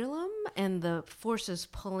pendulum and the forces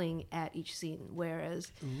pulling at each scene.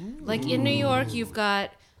 Whereas, like in New York, you've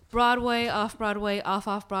got Broadway, off-Broadway,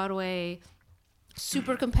 off-Broadway,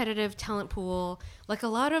 super competitive talent pool. Like a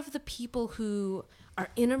lot of the people who are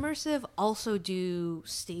in immersive also do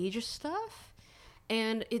stage stuff,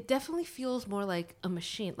 and it definitely feels more like a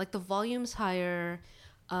machine. Like the volume's higher.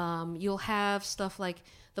 You'll have stuff like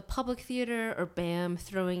the Public Theater or BAM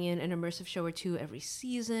throwing in an immersive show or two every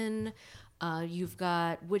season. You've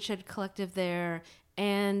got Witchhead Collective there,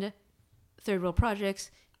 and Third World Projects,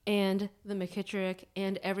 and the McKittrick,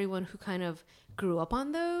 and everyone who kind of grew up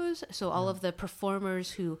on those. So all of the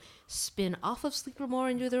performers who spin off of Sleep No More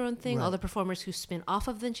and do their own thing, all the performers who spin off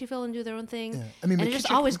of Then She Fell and do their own thing. Yeah. I mean, and it's just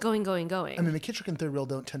McKittrick- always going. I mean, McKittrick and Third Rail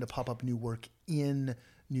don't tend to pop up new work in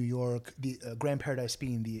New York. The Grand Paradise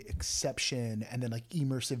being the exception, and then like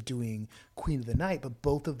Immersive doing Queen of the Night. But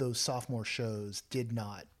both of those sophomore shows did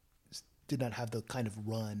not have the kind of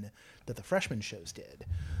run that the freshman shows did.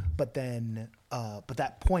 But then, but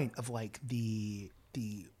that point of like the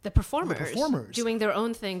performers doing their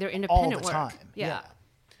own thing, their all independent the work. time, Yeah.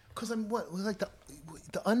 Because I'm like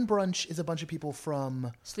the Unbrunch is a bunch of people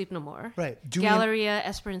from Sleep No More. right Galleria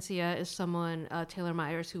Esperancia is someone, Taylor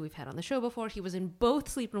Myers, who we've had on the show before. He was in both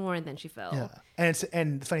Sleep No More and Then She Fell. Yeah,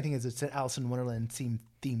 and the funny thing is, it's an Alice in Wonderland themed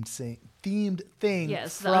thing.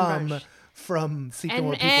 Yes, the from Unbrunch. from Sleep No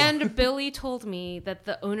More people. And Billy told me that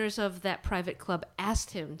the owners of that private club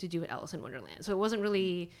asked him to do an Alice in Wonderland. So it wasn't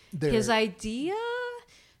really his idea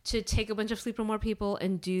to take a bunch of Sleep No More people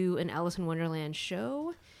and do an Alice in Wonderland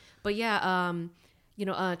show. But yeah,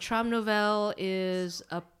 Tram Novell is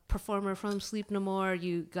a performer from Sleep No More.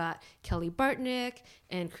 You got Kelly Bartnick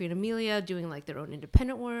and Karina Amelia doing like their own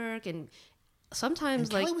independent work, and sometimes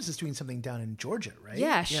And like Kelly was just doing something down in Georgia, right?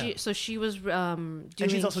 yeah, she was doing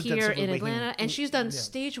she's also done here stuff with in Waking- Atlanta, and she's done yeah.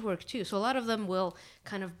 stage work too. So a lot of them will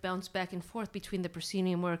kind of bounce back and forth between the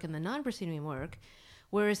proscenium work and the non-proscenium work.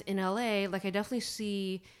 Whereas in LA, like I definitely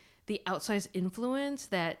see the outsized influence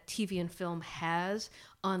that TV and film has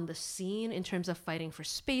on the scene in terms of fighting for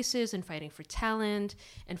spaces and fighting for talent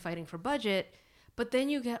and fighting for budget. But then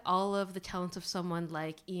you get all of the talents of someone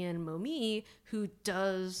like Ian Momi, who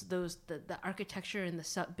does the architecture and the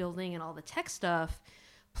set building and all the tech stuff,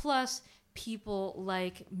 plus people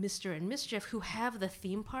like Mr. and Mischief who have the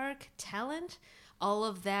theme park talent. All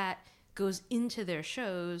of that goes into their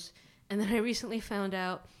shows. And then I recently found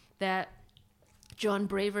out that John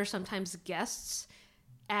Braver sometimes guests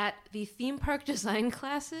at the theme park design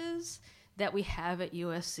classes that we have at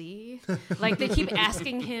USC. Like they keep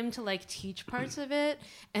asking him to like teach parts of it,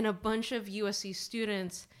 and a bunch of USC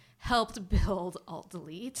students helped build Alt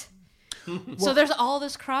Delete. So there's all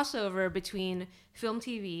this crossover between film,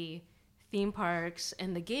 TV, theme parks,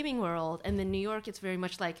 and the gaming world. And then New York, it's very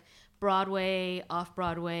much like Broadway,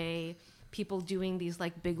 off-Broadway, people doing these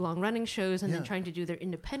like big long running shows and then trying to do their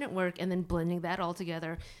independent work and then blending that all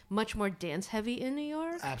together. Much more dance heavy in New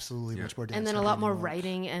York. Absolutely, much more dance. And then a heavy lot in more New York.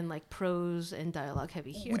 writing and like prose and dialogue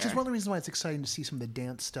heavy here. Which is one of the reasons why it's exciting to see some of the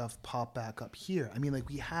dance stuff pop back up here. I mean, like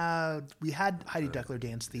we had Heidi Duckler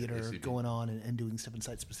Dance Theater ACD. going on and doing stuff in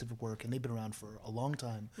site-specific work, and they've been around for a long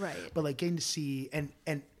time. Right. But like getting to see, and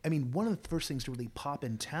I mean, one of the first things to really pop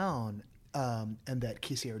in town, and that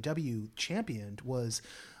KCRW championed was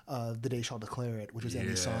The Day Shall Declare It, which was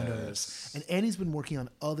Annie Saunders. And Annie's been working on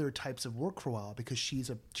other types of work for a while because she's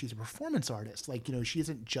a performance artist. Like, you know, she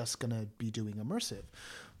isn't just going to be doing immersive,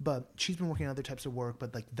 but she's been working on other types of work.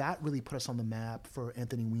 But like that really put us on the map for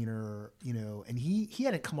Anthony Weiner, you know, and he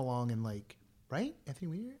hadn't come along in like, right? Anthony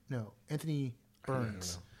Weiner? No, Anthony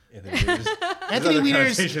Burns. Anthony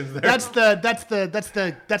Weiner's, that's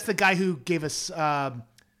the guy who gave us,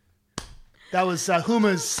 that was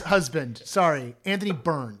Huma's husband. Sorry, Anthony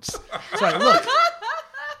Burns. Sorry, look.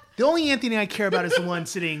 The only Anthony I care about is the one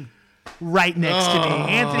sitting right next to me.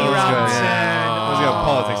 Anthony Robinson. Let's got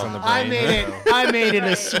politics on the brain. I made it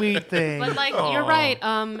a sweet thing. But like you're right.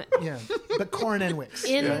 Yeah, but Corin Enwicks.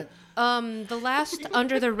 In right? the last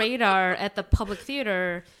Under the Radar at the Public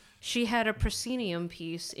Theater, she had a proscenium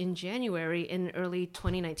piece in January in early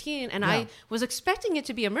 2019, and I was expecting it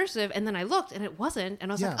to be immersive, and then I looked, and it wasn't,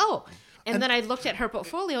 and I was like, oh. And then I looked at her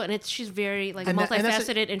portfolio, and she's very like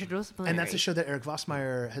multifaceted, interdisciplinary. And that's a show that Eric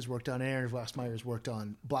Vossmeyer has worked on. And Eric Vossmeyer has worked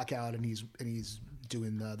on Blackout, and he's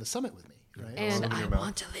doing the summit with me, right? And I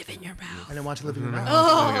want to live in your mouth. And I want to live in your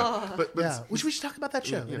mouth. But Yeah, which we should talk about that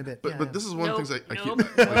show in a bit. But this is one of the things I keep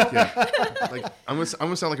like I'm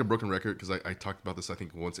gonna sound like a broken record because I talked about this I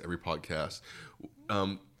think once every podcast.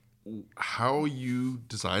 How you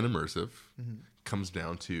design immersive comes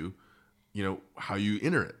down to, you know, how you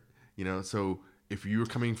enter it. You know, so if you're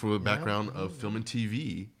coming from a background of film and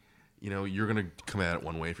TV, you know, you're going to come at it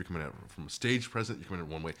one way. If you're coming at it from a stage present, you're coming at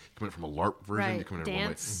it one way. You're coming at it from a LARP version, you're coming at it one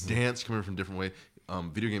way. Dance, coming from a different way.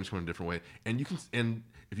 Video games coming a different way. And you can, and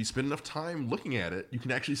if you spend enough time looking at it, you can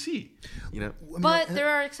actually see, you know. But there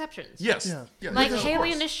are exceptions. Yes. Yeah. Like yes,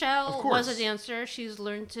 Haley of course. Nichelle was a dancer. She's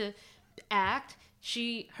learned to act.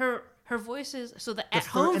 Her voice is, so the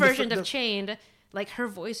at-home version of Chained, like her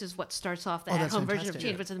voice is what starts off the at-home version of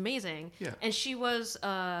Chained, which is amazing. Yeah. And she was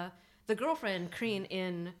the girlfriend Crean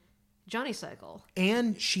in Johnny Cycle.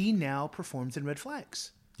 And she now performs in Red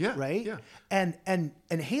Flags. Yeah. Right. Yeah. And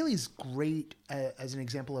Haley's great as an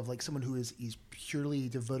example of like someone who is purely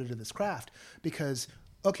devoted to this craft because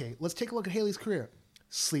let's take a look at Haley's career.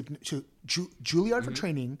 Juilliard for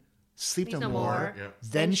Training, Sleep No More. Yeah.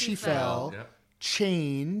 Then She Fell. Yeah.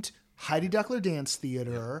 Chained, Heidi Duckler Dance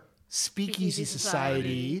Theater, Speakeasy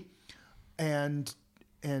Society, and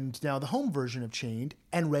now the home version of Chained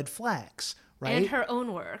and Red Flags, right? And her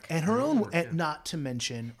own work. And her own work, and not to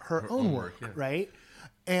mention her own work, right?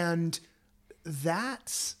 And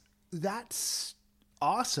that's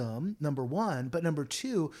awesome, number one. But number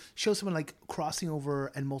two, shows someone like crossing over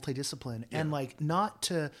and multidiscipline, and like not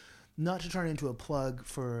to turn into a plug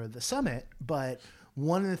for the summit, but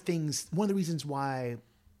one of the reasons why,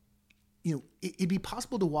 you know, it'd be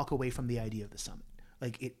possible to walk away from the idea of the summit.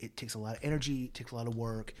 Like it takes a lot of energy, it takes a lot of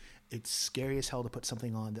work. It's scary as hell to put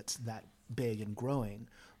something on that's that big and growing.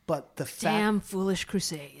 But the Damn foolish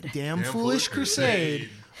crusade. Damn foolish crusade.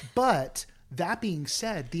 But that being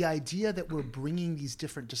said, the idea that we're bringing these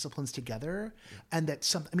different disciplines together and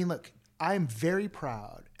that look, I'm very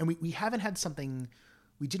proud. And we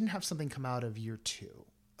didn't have something come out of year 2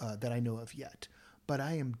 that I know of yet. But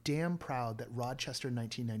I am damn proud that Rochester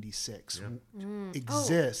 1996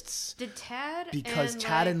 exists. Did Tad because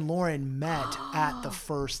Tad and Lauren met at the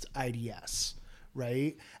first IDS,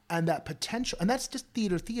 right? And that potential, and that's just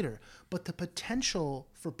theater, but the potential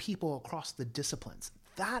for people across the disciplines,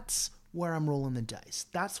 that's where I'm rolling the dice.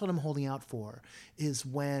 That's what I'm holding out for, is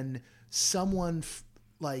when someone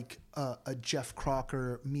like a Jeff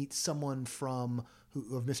Crocker meets someone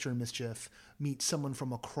of Mr. and Mischief, meets someone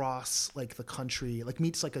from across like the country, like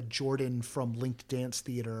meets like a Jordan from Linked Dance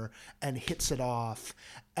Theater and hits it off.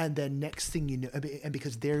 And then next thing you know, and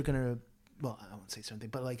because they're going to, well, I won't say something,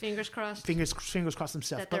 but like fingers crossed themselves.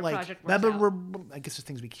 that But their like, project works out. I guess there's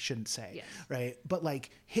things we shouldn't say, Yes. right? But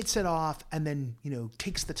like hits it off and then, you know,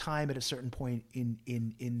 takes the time at a certain point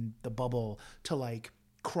in the bubble to like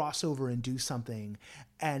cross over and do something.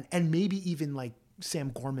 And maybe even like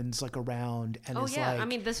Sam Gorman's like around and is like, I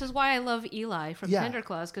mean, this is why I love Eli from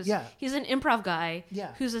Tenderclaws, because he's an improv guy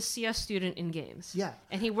who's a CS student in games. Yeah.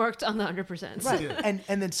 And he worked on the 100%. Right.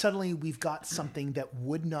 And then suddenly we've got something that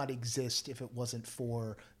would not exist if it wasn't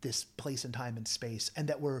for this place and time and space, and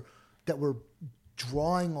that we're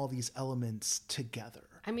drawing all these elements together.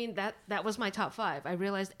 I mean, that was my top 5. I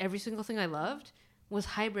realized every single thing I loved was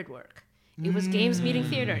hybrid work. It was games meeting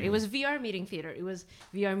theater. It was VR meeting theater. It was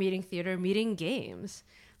VR meeting theater meeting games.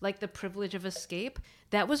 Like the privilege of escape.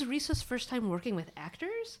 That was Risa's first time working with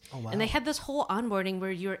actors. Oh, wow. And they had this whole onboarding where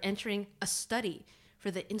you're entering a study for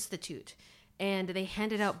the Institute. And they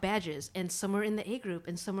handed out badges. And some were in the A group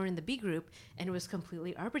and some were in the B group. And it was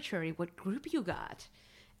completely arbitrary what group you got.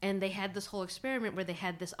 And they had this whole experiment where they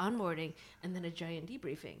had this onboarding and then a giant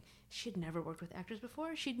debriefing. She'd never worked with actors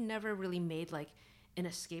before. She'd never really made like an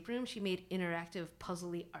escape room. She made interactive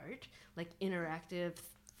puzzly art, like interactive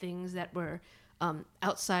things that were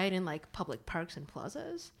outside in like public parks and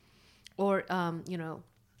plazas, or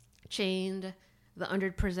Chained, The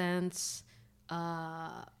 100 Presents,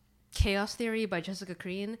 Chaos Theory by Jessica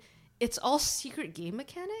Crean. It's all secret game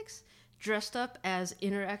mechanics dressed up as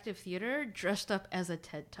interactive theater, dressed up as a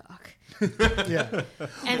TED Talk. Yeah.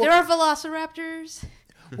 And there are velociraptors.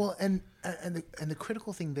 Well, and the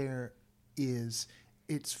critical thing there is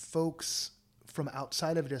it's folks from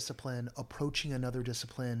outside of a discipline approaching another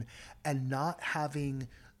discipline and not having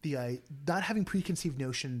preconceived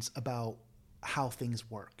notions about how things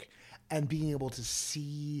work, and being able to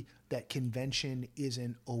see that convention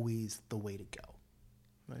isn't always the way to go.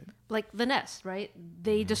 Right. Like The Nest, right?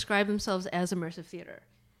 They describe themselves as immersive theater.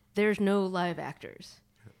 There's no live actors.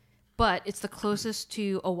 But it's the closest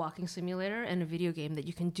to a walking simulator and a video game that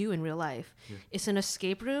you can do in real life. Yeah. It's an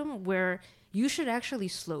escape room where you should actually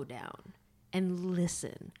slow down and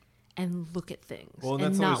listen and look at things, well, and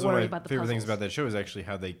and that's not worry one of about my the favorite things puzzles. about that show is actually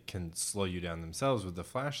how they can slow you down themselves with the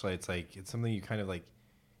flashlights. Like, it's something you kind of like,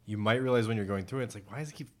 you might realize when you're going through it. It's like, why does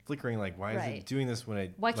it keep flickering? Like, why is Right. it doing this when I?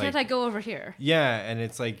 Why can't I go over here? Yeah, and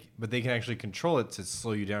it's like, but they can actually control it to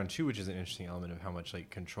slow you down too, which is an interesting element of how much like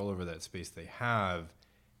control over that space they have,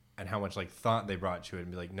 and how much like thought they brought to it,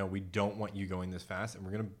 and be like, no, we don't want you going this fast, and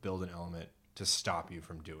we're gonna build an element to stop you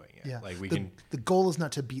from doing it. Yeah. Like The goal is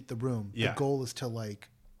not to beat the room. Yeah. The goal is to like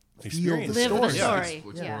feel Experience the Live the story. story.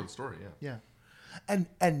 Explore Yeah. the story. Yeah. Yeah.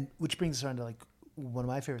 And which brings us around to like one of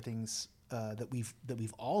my favorite things that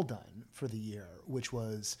we've all done for the year, which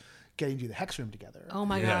was getting to do the Hex Room together. Oh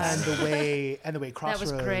my Yes. god. And the way That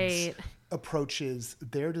Crossroads was great. approaches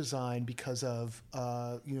their design because of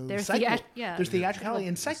There's psych theat- work. yeah. There's theatricality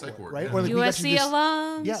in Psych psych work, work, right? yeah. Or like we got to do USC this-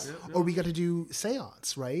 alums. Yeah. Or we got to do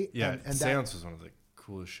Seance, right? Yeah, And that- Seance was one of the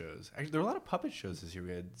coolest shows. Actually, there were a lot of puppet shows this year.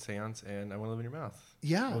 We had Seance and I Want to Live in Your Mouth.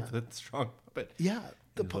 Yeah. Both with strong puppet. Yeah,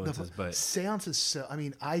 influences, but Seance is so. I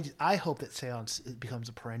mean, I hope that Seance becomes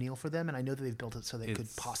a perennial for them, and I know that they've built it so they could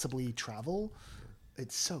It's- possibly travel.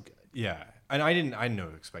 It's so good. yeah, and I didn't know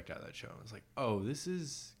what to expect out of that show. I was like, oh, this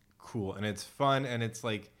is cool, and it's fun, and it's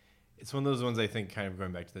like, it's one of those ones I think kind of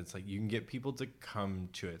going back to that. It's like you can get people to come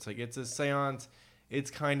to it. It's like it's a seance. It's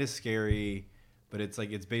kind of scary, but it's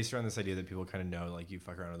like it's based around this idea that people kind of know, like you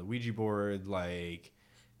fuck around on the Ouija board, like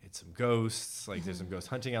it's some ghosts, like there's some ghost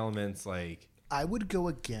hunting elements, like I would go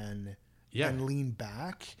again Yeah. and lean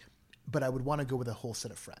back, but I would want to go with a whole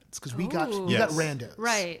set of friends because we got Ooh. we got Yes. randos.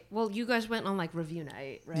 Right. Well, you guys went on like review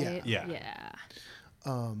night, right? Yeah. Yeah.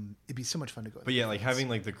 Yeah. It'd be so much fun to go. But yeah, like having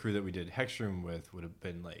like the crew that we did Hex Room with would have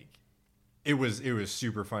been like, it was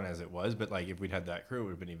super fun as it was. But like if we'd had that crew, it would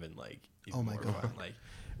have been even like even Oh my more God. fun. Like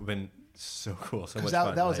it would have been so cool, so because much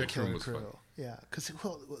fun. that was a like, Hex Room killer was fun. crew. Yeah, because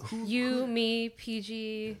who? You, me,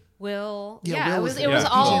 PG, Will. Yeah, Yeah, Will it was was there. it was Yeah,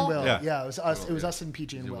 PG and all. Will. Yeah. Yeah, it was us. Will, It was yeah. us and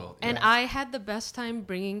PG and PG Will. Will. And Yeah. I had the best time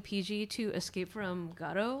bringing PG to Escape from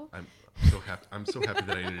Gato. I'm so happy. I'm so happy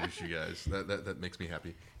that I introduced you guys. That makes me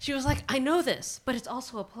happy. She was like, I know this, but it's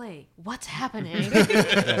also a play. What's happening?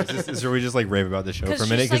 so we just like rave about the show 'Cause for a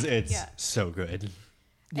minute she's because like- it's yeah. so good.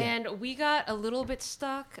 And we got a little bit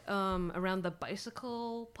stuck around the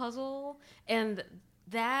bicycle puzzle. And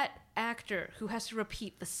that actor who has to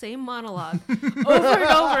repeat the same monologue over and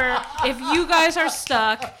over if you guys are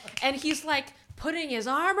stuck. And he's like putting his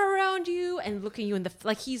arm around you and looking you in the...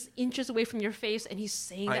 Like he's inches away from your face and he's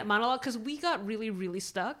saying that monologue. Because we got really, really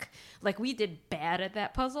stuck. Like we did bad at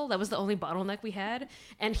that puzzle. That was the only bottleneck we had.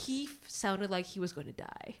 And he sounded like he was going to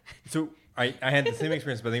die. So I had the same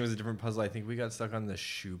experience, but I think it was a different puzzle. I think we got stuck on the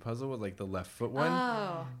shoe puzzle with like the left foot one.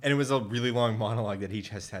 Oh. And it was a really long monologue that he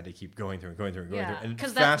just had to keep going through and going through and going Yeah, through. And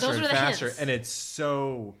 'cause faster those and were the faster. hints. And it's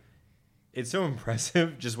so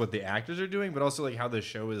impressive just what the actors are doing, but also like how the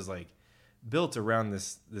show is like built around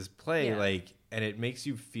this play, Yeah. like, and it makes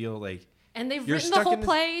you feel like And they've You're written the stuck whole in this-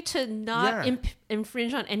 play to not Yeah.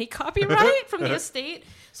 infringe on any copyright from the estate.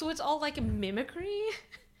 So it's all like mimicry.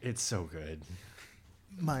 it's so good.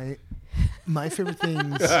 My My favorite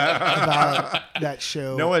things about that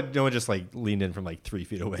show. No one just like leaned in from like 3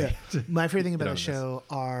 feet away. Yeah. My favorite thing about on the this. show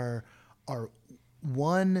are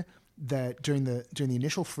one that during the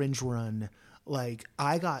initial Fringe run, like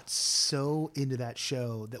I got so into that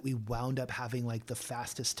show that we wound up having like the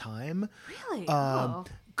fastest time. Really?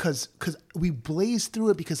 Cause we blazed through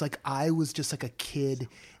it because like I was just like a kid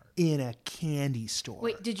in a candy store.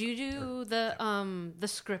 Wait, did you do the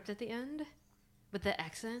script at the end with the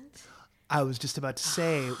accent? I was just about to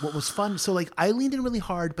say what was fun. So like I leaned in really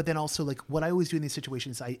hard, but then also like what I always do in these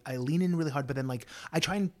situations, I lean in really hard, but then like I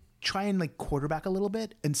try and like quarterback a little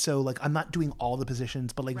bit. And so like I'm not doing all the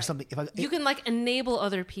positions, but like something You can like enable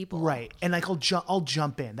other people. right. And like I'll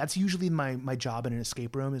jump in. That's usually my job in an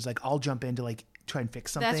escape room is like I'll jump in to like try and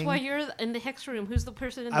fix something. That's why you're in the hex room. Who's the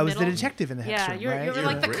person in the I was middle? the detective in the hex room, you're, right? you're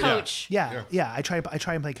like the Yeah. coach. Yeah. I try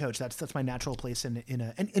and play coach. That's my natural place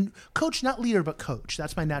and coach, not leader, but coach.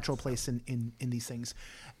 That's my natural place in these things.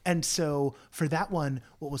 And so for that one,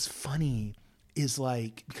 what was funny is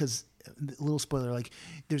like, because a little spoiler, like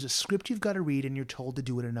there's a script you've got to read and you're told to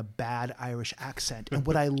do it in a bad Irish accent. And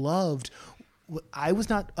what I loved, I was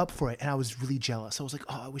not up for it and I was really jealous. I was like,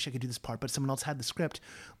 oh, I wish I could do this part, but someone else had the script,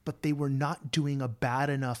 but they were not doing a bad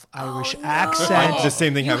enough Irish accent. The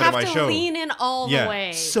same thing You happened have on my to show. lean in all Yeah. the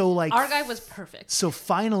way. So, like, our guy was perfect. So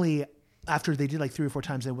finally, after they did like 3 or 4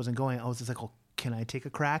 times and it wasn't going, I was just like, oh, can I take a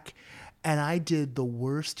crack? And I did the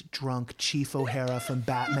worst drunk Chief O'Hara from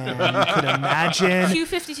Batman you could imagine.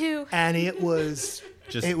 Q52. And it was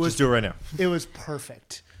Just do it right now. It was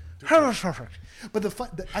perfect. It was perfect. But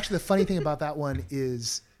actually the funny thing about that one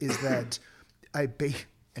is that I base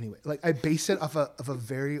it off of a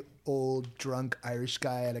very old drunk Irish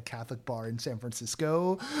guy at a Catholic bar in San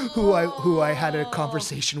Francisco who I had a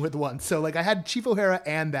conversation with once. So like I had Chief O'Hara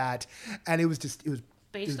and that, and it was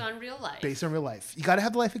Based on real life. based on real life. You got to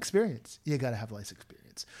have the life experience. Life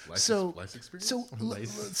experience?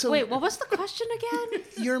 So Wait, what was the question again?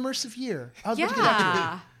 your immersive year. I was about to get back to it.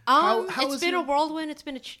 Yeah. How It's was been your- a whirlwind. It's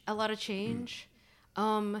been a lot of change.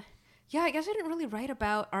 Yeah, I guess I didn't really write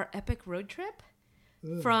about our epic road trip.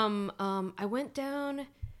 From I went down,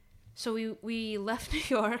 so we left New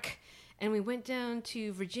York, and we went down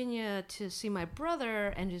to Virginia to see my brother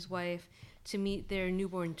and his wife to meet their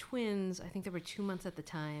newborn twins. I think they were 2 months at the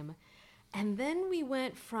time, and then we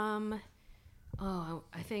went from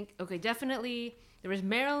definitely there was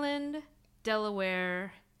Maryland,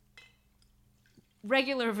 Delaware,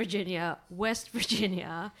 regular Virginia, West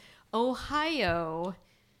Virginia, Ohio,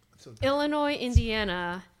 Illinois,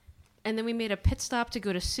 Indiana, and then we made a pit stop to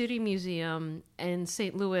go to City Museum in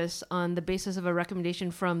St. Louis on the basis of a recommendation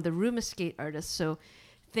from the Room Escape artists. So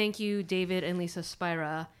thank you, David and Lisa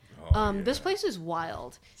Spira. This place is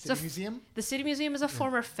wild. City Museum? The City Museum is a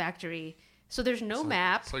former factory. So there's no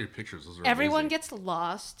map. I saw your pictures. Those are Everyone amazing. gets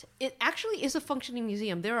lost. It actually is a functioning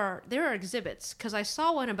museum. There are exhibits because I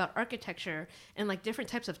saw one about architecture and like different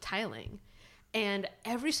types of tiling, and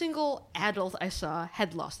every single adult I saw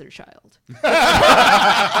had lost their child.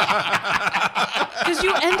 Because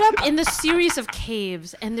you end up in this series of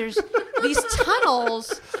caves, and there's these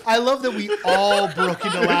tunnels. I love that we all broke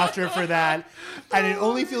into laughter for that, and it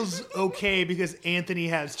only feels okay because Anthony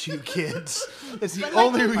has 2 kids. That's the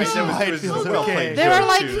only reason why it feels okay. There are,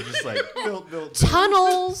 like, just like built.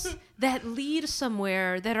 Tunnels that lead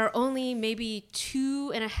somewhere that are only maybe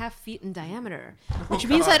 2.5 feet in diameter, which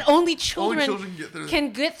means that only children, can get through.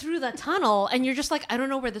 can get through the tunnel. And you're just like, I don't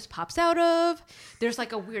know where this pops out of. There's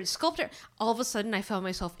like a weird sculpture. All of a sudden, I found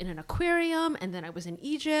myself in an aquarium, and then I was in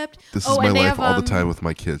Egypt. This is my and they life have, all the time with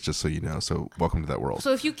my kids, just so you know. So welcome to that world.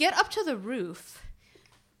 So if you get up to the roof,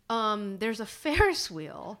 there's a Ferris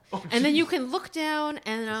wheel, and then you can look down,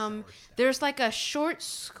 and there's like a short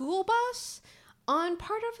school bus on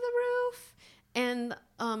part of the roof, and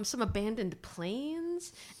some abandoned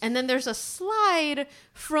planes, and then there's a slide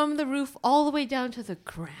from the roof all the way down to the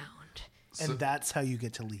ground. And that's how you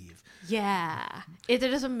get to leave. Yeah, it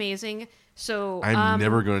is amazing. So I'm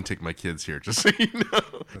never going to take my kids here, just so you know.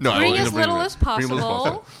 No, bring I as will little them. as Bring as little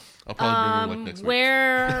as possible. I'll probably bring them like next week.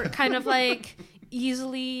 Wear kind of like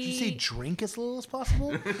easily. Did you say drink as little as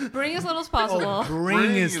possible? Bring as little as possible.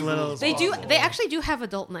 Bring as little as They do. possible. They actually do have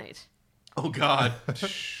adult night. Oh God,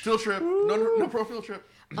 field trip. No pro field trip.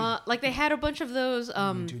 Like they had a bunch of those.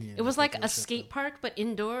 Judy, It was I like think a that's it, skate park, but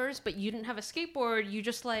indoors. But you didn't have a skateboard. You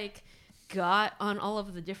just like got on all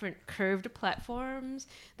of the different curved platforms.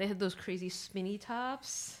 They had those crazy spinny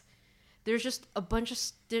tops. There's just a bunch of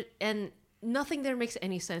and nothing there makes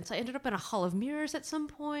any sense. I ended up in a hall of mirrors at some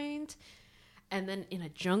point, and then in a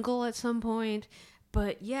jungle at some point.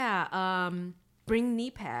 But yeah, bring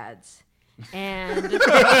knee pads. And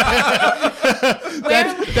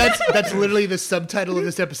That's literally the subtitle of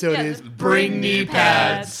this episode Yeah, is bring knee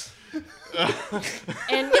pads.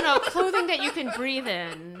 And clothing that you can breathe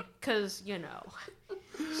in, because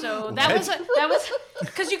So that was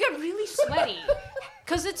because you get really sweaty.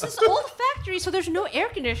 Because it's this old factory, so there's no air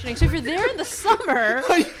conditioning. So if you're there in the summer,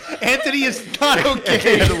 Anthony is not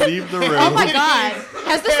okay. Had to leave the room. oh my God,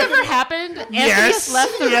 has this ever happened? Anthony has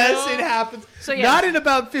left the room. It happens. So, yeah. Not in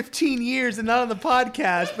about 15 years and not on the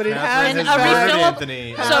podcast, but it has And in a fact refillable-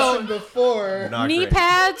 Anthony. happened before. Not Knee great.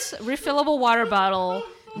 pads, refillable water bottle.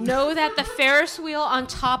 Know that the Ferris wheel on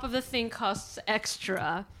top of the thing costs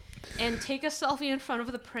extra. And take a selfie in front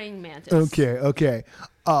of the praying mantis. Okay.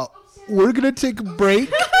 We're gonna take a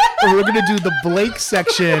break, or we're gonna do the Blake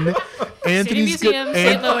section. City Museum,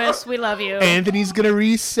 St. Louis, we love you. Anthony's gonna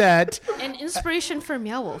reset. An inspiration for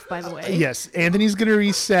Meow Wolf, by the way. Yes, Anthony's gonna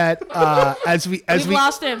reset as we We've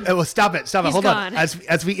lost him. Well, stop it. He's Hold gone. on.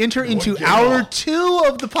 As we enter into hour 2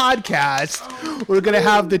 of the podcast, we're gonna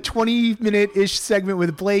have the 20-minute-ish segment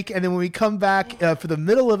with Blake, and then when we come back for the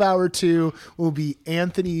middle of hour 2, will be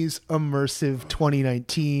Anthony's immersive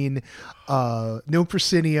 2019. No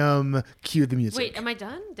proscenium. Cue the music. Wait, am I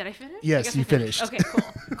done? Did I finish? Yes, I guess you I finished. finished.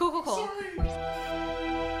 Okay, cool.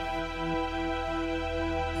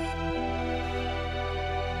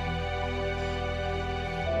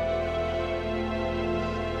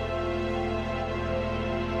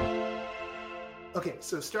 Okay,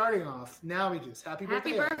 so starting off, now we just happy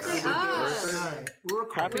Happy birthday us. us. All right, we're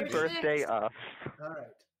recording. Happy birthday, us. All right,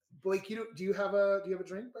 Blake, do you have a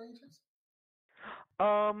drink by any chance?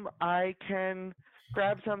 I can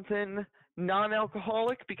grab something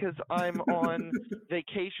non-alcoholic because I'm on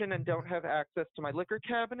vacation and don't have access to my liquor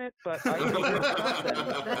cabinet, but I can grab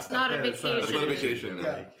something. That's not a vacation. It's not a vacation.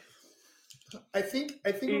 Yeah. I think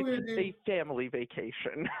we're gonna It's do a family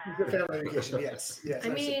vacation. the family vacation. Yes. I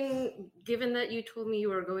mean, given that you told me you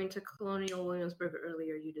were going to Colonial Williamsburg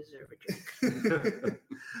earlier, you deserve a drink.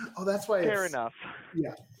 Oh, that's why. Fair enough.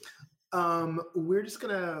 Yeah.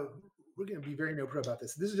 We're gonna be very no pro about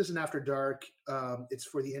this. This is just an after dark. It's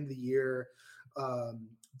for the end of the year.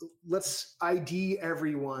 Let's ID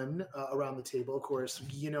everyone around the table. Of course,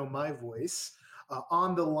 you know my voice.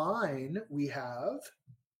 On the line, we have.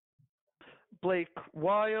 Blake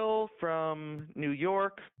Weil from New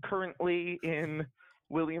York, currently in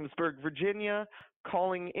Williamsburg, Virginia,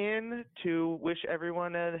 calling in to wish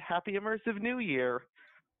everyone a happy immersive New Year.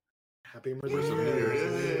 Happy Immersive New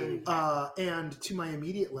Year. And to my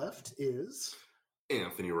immediate left is.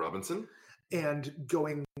 Anthony Robinson. And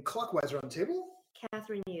going clockwise around the table.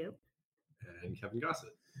 Catherine Yu. And Kevin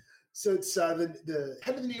Gossett. So it's the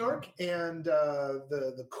head of the New York and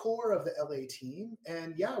the core of the LA team.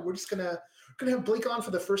 And yeah, we're just gonna have Blake on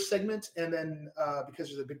for the first segment, and then because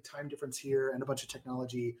there's a big time difference here and a bunch of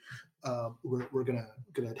technology, we're gonna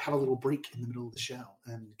have a little break in the middle of the show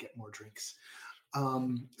and get more drinks.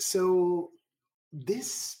 So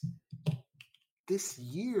this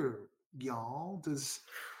year, y'all, does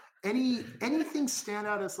anything stand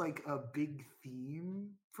out as like a big theme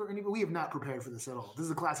for anybody? We have not prepared for this at all. This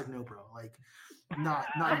is a classic no pro. Like not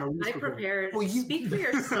in the least I prepared. Well, you Speak for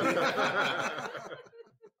yourself.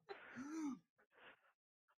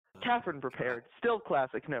 Catherine prepared, still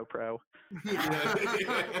classic no pro.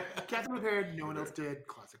 Catherine prepared, no one else did.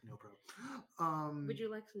 Classic no pro. Would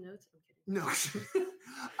you like some notes? I'm kidding. No,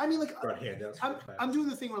 I mean, like, Brought handouts for the class. I'm doing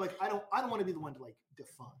the thing where, like, I don't want to be the one to like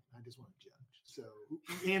define. I just want to judge. So,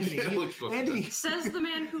 Anthony, Says the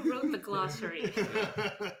man who wrote the glossary. That's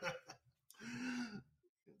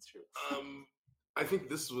true. I think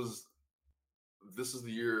this is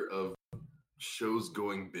the year of shows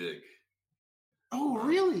going big. Oh,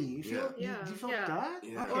 really? You feel, Yeah, you felt yeah. that?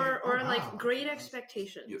 Yeah. Okay. Or Oh, like wow. great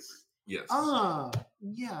expectations. Yes. Yeah.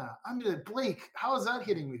 I'm gonna Blake. How is that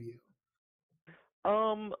hitting with you?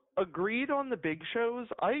 Agreed on the big shows.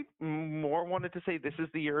 I more wanted to say this is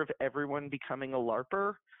the year of everyone becoming a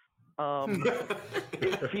LARPer.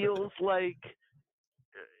 It feels like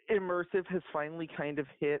immersive has finally kind of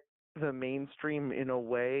hit the mainstream in a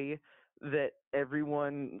way that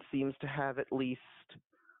everyone seems to have at least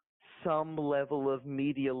some level of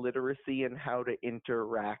media literacy and how to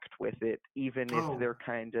interact with it, even Oh. if they're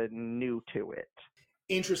kind of new to it.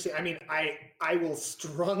 Interesting. I mean, I will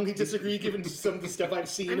strongly disagree given some of the stuff I've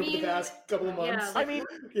seen over the past couple of months. yeah, I mean,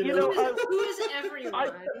 You you know, know, Who is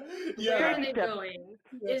everyone? Yeah. Where are Baby they steps. going?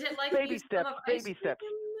 Is it like Baby you still steps, have ice baby cream steps.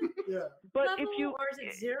 Yeah. But level, if you, or is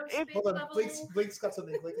it zero if- space Hold on. level? Blake's got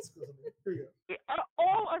something. Blake's got something. Here you go.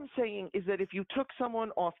 all I'm saying is that if you took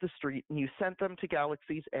someone off the street and you sent them to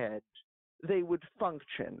Galaxy's Edge, they would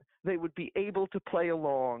function. They would be able to play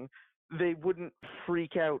along. they wouldn't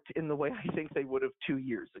freak out in the way I think they would have 2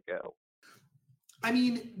 years ago. I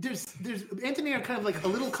mean, there's Anthony and I are kind of like a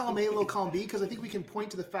little column A, a little column B, because I think we can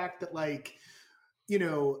point to the fact that, like, you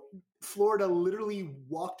know, Florida literally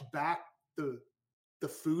walked back the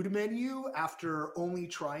food menu after only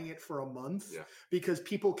trying it for a month because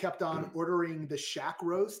people kept on ordering the shack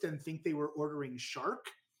roast and think they were ordering shark,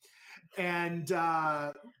 and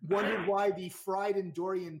wondered why the fried and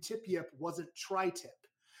Dorian tip-yip wasn't tri-tip.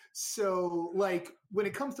 So, like, when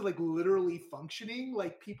it comes to, like, literally functioning,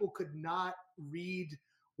 like, people could not read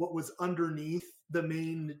what was underneath the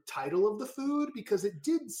main title of the food because it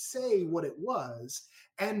did say what it was,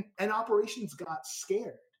 and operations got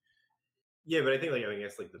scared. Yeah, but I think, like, I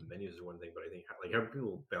guess, like, the menus are one thing, but I think, like, how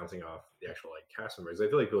people bouncing off the actual, like, cast members, I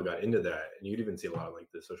feel like people got into that, and you'd even see a lot of,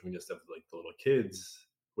 like, the social media stuff with, like, the little kids,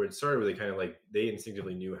 where it started where they kind of, like, they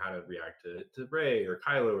instinctively knew how to react to Rey or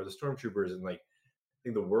Kylo or the Stormtroopers, and, like, I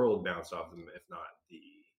think the world bounced off them, if not the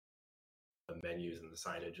menus and the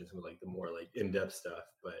signage and some of, like, the more, like, in-depth stuff.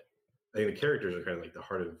 But I think the characters are kind of like the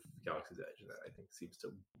heart of Galaxy's Edge, and that I think seems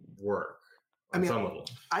to work on some level.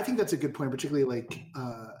 I think that's a good point, particularly, like,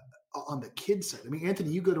 on the kid side. I mean, Anthony,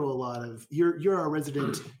 you go to a lot of, you're our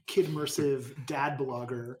resident kid immersive dad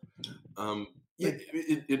blogger.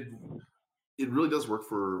 It really does work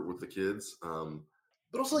with the kids.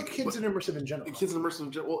 But also, like, kids and immersive in general. Kids and immersive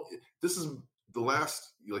in general. Well, this is the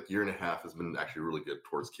last, like, year and a half has been actually really good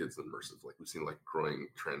towards kids and immersive. Like, we've seen, like, growing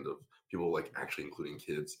trend of people, like, actually including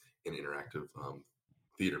kids in interactive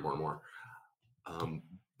theater more and more.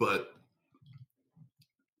 But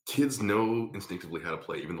kids know instinctively how to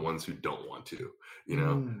play, even the ones who don't want to. You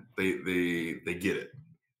know, they get it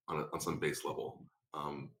on some base level.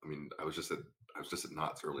 I mean, I was just at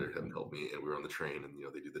Knott's earlier, heaven help me, and we were on the train, and, you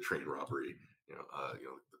know, they do the train robbery.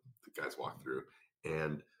 The guys walk through,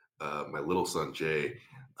 and my little son Jay,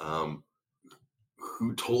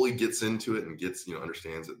 who totally gets into it and gets, you know,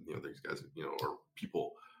 understands that, you know, these guys, you know, or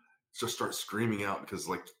people just start screaming out because,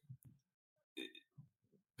 like,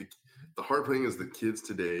 the hard thing is that kids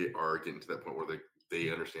today are getting to that point where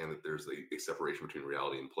they understand that there's a separation between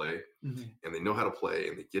reality and play, and they know how to play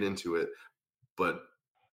and they get into it, but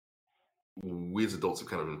we as adults have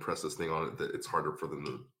kind of impressed this thing on it that it's harder for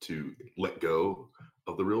them to let go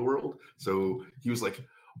of the real world. So he was like,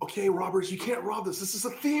 "Okay, robbers, you can't rob this. This is a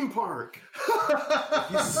theme park."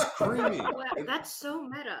 He's screaming. Wow, that's so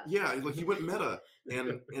meta. Yeah, like, he went meta,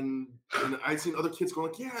 and I'd seen other kids going,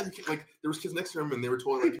 like, "Yeah," like, there was kids next to him, and they were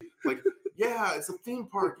totally like, "Yeah, it's a theme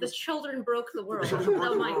park." The children broke the world.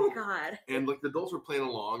 Oh my god! And, like, the adults were playing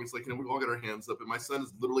along. It's like, you know, we all got our hands up, and my son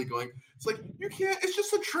is literally going, "It's like, you can't. It's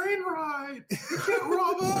just a train ride. You can't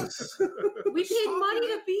rob us. We paid money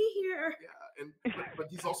to be here." Yeah, but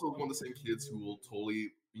he's also one of the same kids who will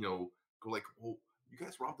totally, you know, go like, "Well, you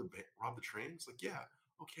guys robbed the train?" It's like, "Yeah,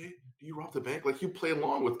 okay. Do you rob the bank?" Like, you play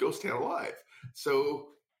along with Ghost Town Alive.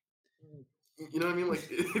 So, you know what I mean? Like,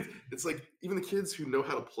 it's like, even the kids who know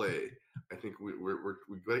how to play, I think we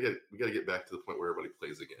gotta get back to the point where everybody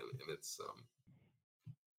plays again, and it's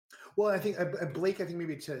Well, I think Blake, I think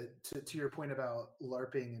maybe to your point about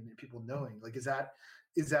LARPing and people knowing, like, is that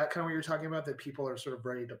kind of what you're talking about, that people are sort of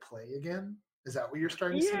ready to play again? Is that what you're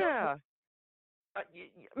starting to see? Yeah.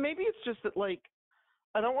 Maybe it's just that, like,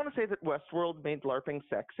 I don't want to say that Westworld made LARPing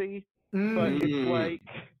sexy, but it's like,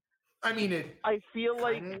 I mean, I feel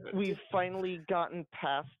like we've finally gotten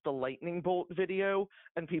past the lightning bolt video,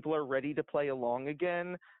 and people are ready to play along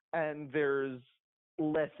again, and there's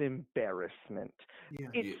less embarrassment. Yeah.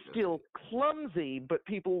 It's still clumsy, but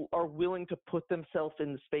people are willing to put themselves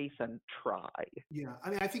in the space and try. Yeah, I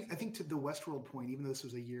mean, I think to the Westworld point, even though this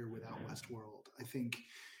was a year without Westworld, I think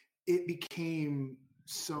it became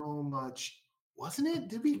so much. Wasn't it?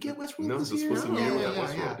 Did we get Westworld this year?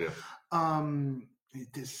 Westworld,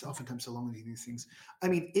 This oftentimes so long with these things. I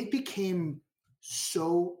mean, it became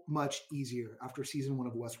so much easier after season 1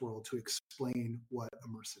 of Westworld to explain what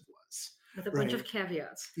immersive was. With a bunch of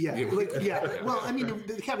caveats. Yeah. Well, I mean,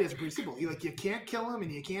 the caveats are pretty simple. You can't kill them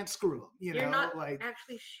and you can't screw them. You're not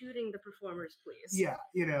actually shooting the performers, please. Yeah,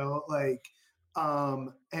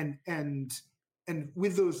 and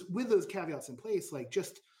with those caveats in place, like,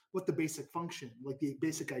 just what the basic function, like the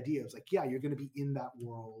basic idea is, like, yeah, you're going to be in that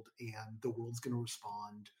world and the world's going to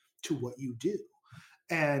respond to what you do.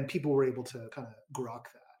 And people were able to kind of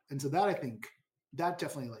grok that. And so that, I think, that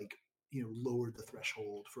definitely, like, you know, lowered the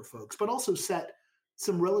threshold for folks, but also set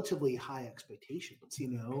some relatively high expectations, you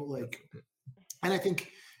know, like, and I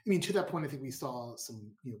think, I mean, to that point, I think we saw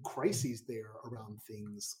some, you know, crises there around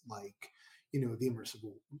things like, you know, the immersive,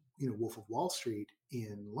 you know, Wolf of Wall Street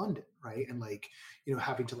in London, right? And, like, you know,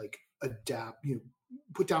 having to, like, adapt,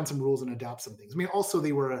 put down some rules and adapt some things. I mean, also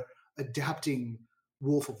they were adapting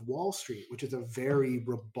Wolf of Wall Street, which is a very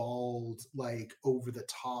ribald, like over the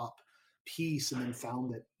top piece, and then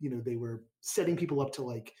found that they were setting people up to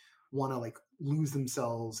like want to like lose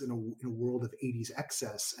themselves in a world of 80s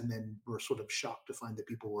excess, and then were sort of shocked to find that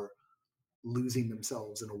people were losing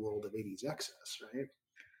themselves in a world of 80s excess, right?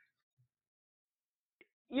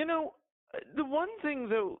 The one thing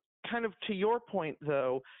though, kind of to your point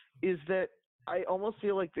though, is that I almost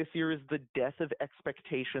feel like this year is the death of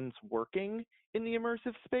expectations working in the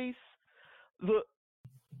immersive space.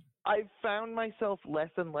 I've found myself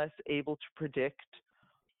less and less able to predict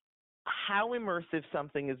how immersive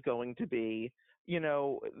something is going to be.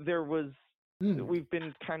 We've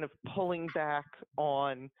been kind of pulling back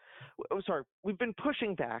on, we've been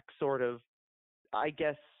pushing back sort of, I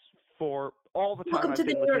guess, for all the time. Welcome to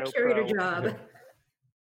the New York curator job.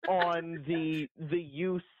 On the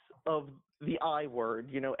use of the I word,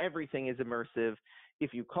 everything is immersive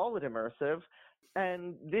if you call it immersive.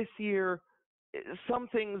 And this year, some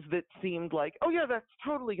things that seemed like, oh yeah, that's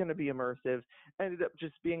totally going to be immersive, ended up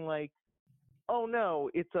just being like, oh no,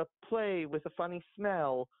 it's a play with a funny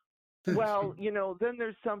smell. Well, then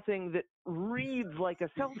there's something that reads like a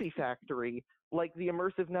selfie factory, like the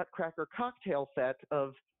immersive Nutcracker cocktail set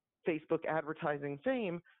of Facebook advertising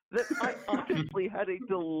fame, that I honestly had a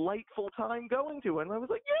delightful time going to. And I was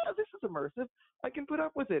like, yeah, this is immersive. I can put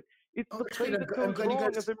up with it. It's the play that goes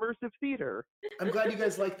wrong of immersive theater. I'm glad you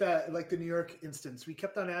guys like that, like the New York instance. We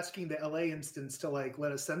kept on asking the LA instance to like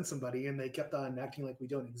let us send somebody, and they kept on acting like we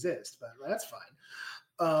don't exist, but that's fine.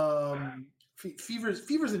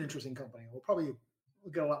 Fever's an interesting company. We'll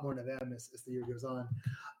get a lot more into them as the year goes on,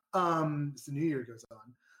 as the new year goes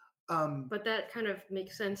on. But that kind of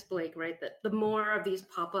makes sense, Blake, right? That the more of these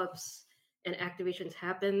pop-ups and activations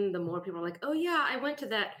happen, the more people are like, oh yeah, I went to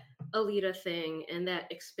that Alita thing and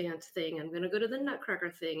that Expanse thing. I'm going to go to the Nutcracker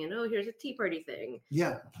thing, and oh, here's a Tea Party thing.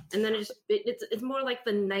 Yeah. And then it's more like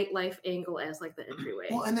the nightlife angle as like the entryway.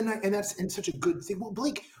 Well, and that's such a good thing. Well,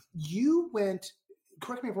 Blake, you went,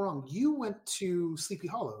 correct me if I'm wrong, you went to Sleepy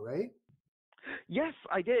Hollow, right? Yes,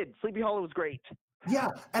 I did. Sleepy Hollow was great.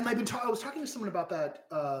 Yeah, and I was talking to someone about that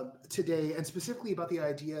today, and specifically about the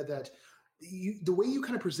idea that the way you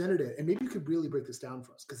kind of presented it, and maybe you could really break this down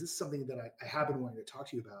for us, because this is something that I have been wanting to talk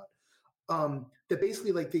to you about, that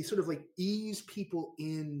basically like they sort of like ease people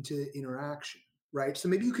into interaction, right? So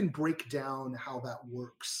maybe you can break down how that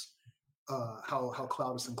works, how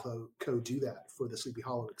Cloudus and Co do that for the Sleepy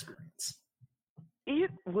Hollow experience.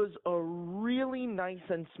 It was a really nice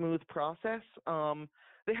and smooth process.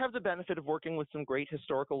 They have the benefit of working with some great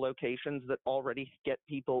historical locations that already get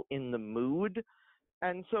people in the mood.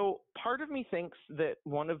 And so part of me thinks that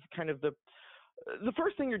one of kind of the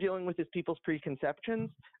first thing you're dealing with is people's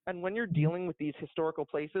preconceptions. And when you're dealing with these historical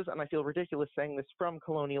places, and I feel ridiculous saying this from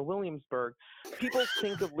Colonial Williamsburg, people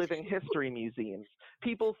think of living history museums.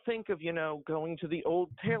 People think of, going to the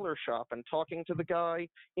old tailor shop and talking to the guy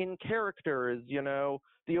in character as,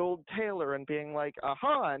 the old tailor, and being like,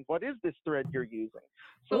 aha, and what is this thread you're using?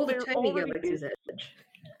 So there's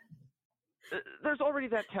already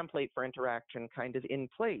that template for interaction kind of in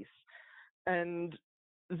place. And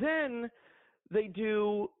then they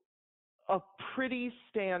do a pretty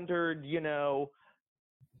standard,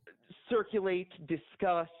 circulate,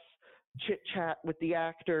 discuss, chit-chat with the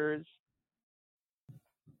actors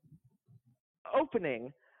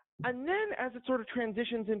opening. And then as it sort of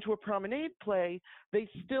transitions into a promenade play, they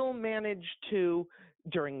still manage to,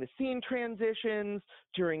 during the scene transitions,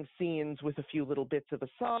 during scenes with a few little bits of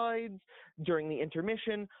asides, during the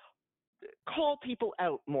intermission, call people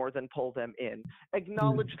out more than pull them in,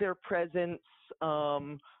 acknowledge their presence,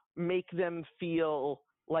 make them feel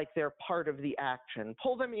like they're part of the action,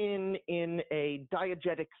 pull them in a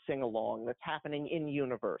diegetic sing-along that's happening in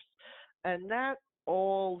universe. And that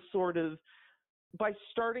all sort of, by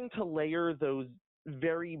starting to layer those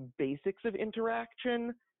very basics of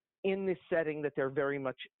interaction in this setting that they're very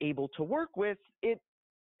much able to work with, it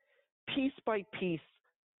piece by piece,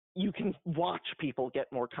 you can watch people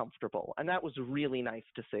get more comfortable. And that was really nice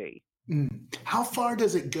to see. How far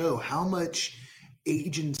does it go? How much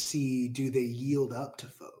agency do they yield up to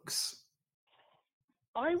folks?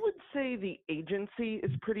 I would say the agency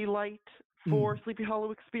is pretty light for Sleepy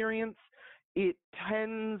Hollow experience. It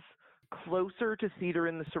tends closer to Theater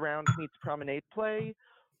in the Surround meets Promenade play,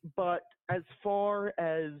 but as far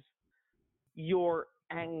as your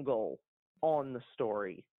angle on the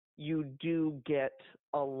story, you do get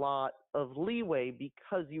a lot of leeway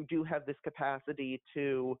because you do have this capacity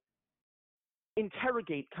to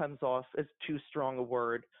interrogate comes off as too strong a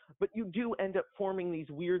word, but you do end up forming these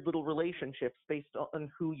weird little relationships based on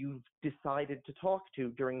who you've decided to talk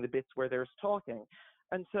to during the bits where there's talking.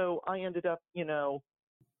 And so I ended up,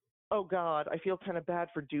 oh God, I feel kind of bad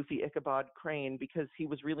for doofy Ichabod Crane because he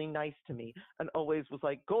was really nice to me and always was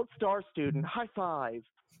like, gold star student, high five,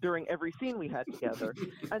 during every scene we had together.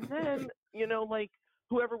 And then,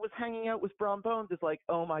 whoever was hanging out with Brom Bones is like,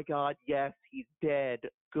 oh my God, yes, he's dead,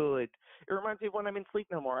 good. It reminds me of when I'm in Sleep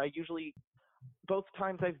No More. I usually, both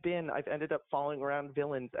times I've ended up following around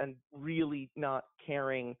villains and really not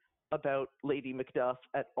caring about Lady Macduff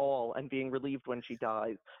at all and being relieved when she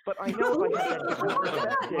dies. But I know if I had that different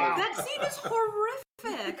perspective. That scene is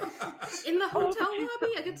horrific. In the hotel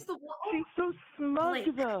lobby against the wall. She's so smug,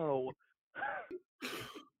 Blake. though.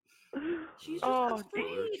 She's just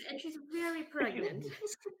afraid, and she's very pregnant.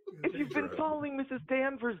 If you've been following Mrs.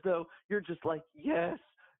 Danvers, though, you're just like, yes,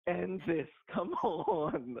 end this. Come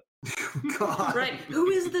on. God. Right. Who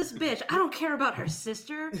is this bitch? I don't care about her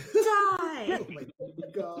sister. Die. Oh my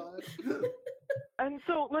God. And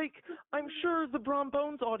so, I'm sure the Brom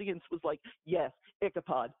Bones audience was like, yes,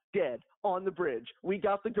 Ichabod, dead, on the bridge. We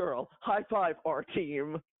got the girl. High five, our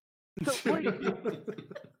team. So,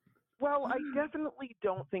 well, I definitely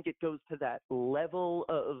don't think it goes to that level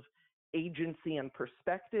of agency and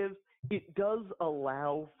perspective. It does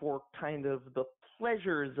allow for kind of the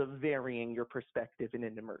pleasures of varying your perspective in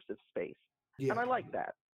an immersive space. Yeah. And I like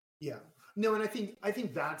that. Yeah. No, and I think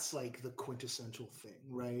that's like the quintessential thing,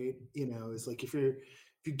 right? Is like if you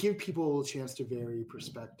give people a chance to vary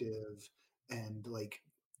perspective and like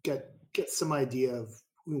get some idea of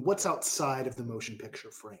what's outside of the motion picture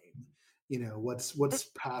frame, what's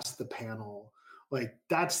past the panel, like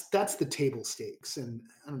that's the table stakes. And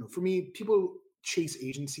I don't know, for me, people chase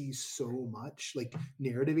agency so much, like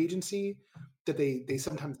narrative agency, that they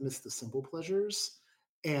sometimes miss the simple pleasures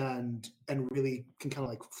and really can kind of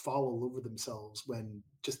like fall all over themselves when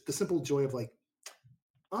just the simple joy of like,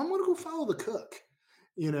 I'm gonna go follow the cook,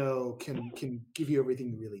 can give you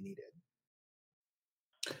everything you really needed.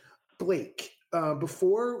 Blake,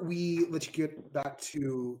 before we let you get back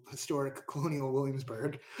to historic colonial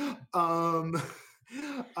Williamsburg, I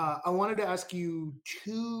wanted to ask you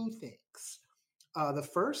two things. The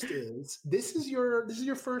first is this is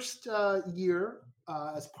your first year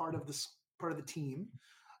as part of the team.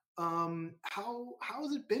 How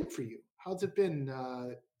has it been for you? How's it been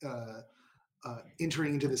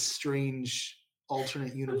entering into this strange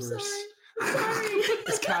alternate universe? I'm sorry.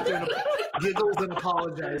 As Catherine giggles and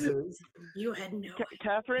apologizes. You had no idea.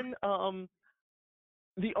 Catherine,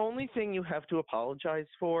 the only thing you have to apologize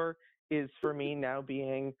for is for me now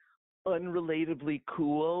being unrelatably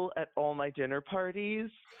cool at all my dinner parties.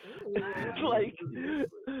 Like,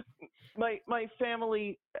 my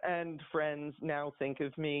family and friends now think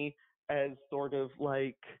of me as sort of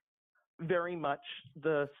like very much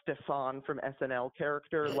the Stefan from SNL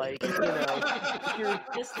character. Like, The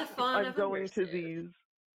Stefan I'm of going to immersive. these.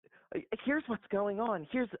 Here's what's going on.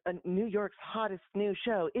 Here's New York's hottest new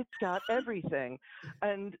show. It's got everything,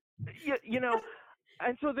 and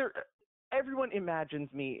and so everyone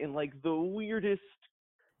imagines me in like the weirdest,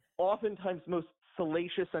 oftentimes most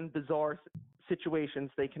salacious and bizarre situations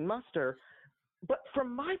they can muster. But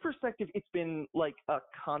from my perspective, it's been like a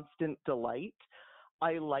constant delight.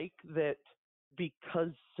 I like that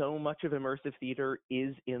because so much of immersive theater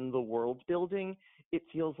is in the world building, it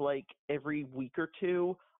feels like every week or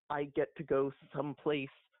two I get to go someplace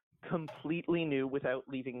completely new without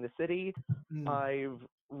leaving the city. I've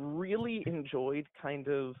really enjoyed kind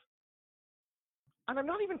of, and I'm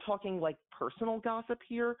not even talking like personal gossip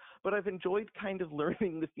here, but I've enjoyed kind of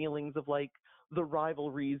learning the feelings of like the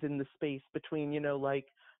rivalries in the space between, like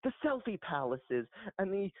the selfie palaces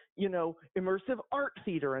and the, immersive art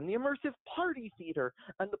theater and the immersive party theater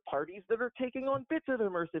and the parties that are taking on bits of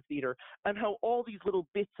immersive theater and how all these little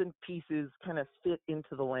bits and pieces kind of fit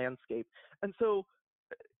into the landscape. And so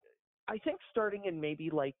I think starting in maybe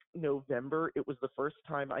like November, it was the first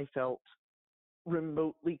time I felt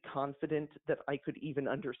remotely confident that I could even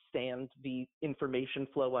understand the information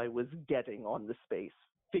flow I was getting on the space,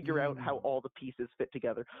 figure out how all the pieces fit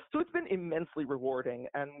together. So it's been immensely rewarding,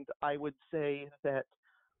 and I would say that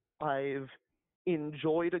I've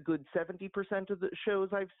enjoyed a good 70% of the shows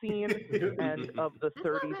I've seen, and of the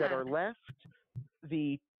 30 that are left,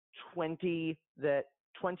 the 20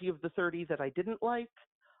 of the 30 that I didn't like,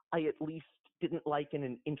 I at least didn't like in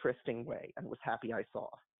an interesting way and was happy I saw.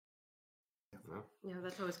 Yeah,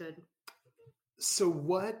 that's always good. So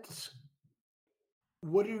what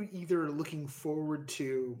are you either looking forward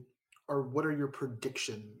to, or what are your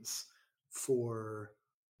predictions for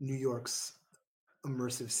New York's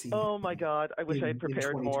immersive scene. Oh my god, I wish I had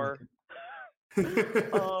prepared more.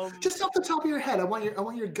 Just off the top of your head, I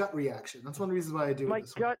want your gut reaction. That's one of the reasons why I do My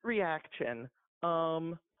this gut reaction.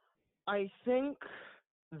 I think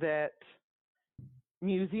that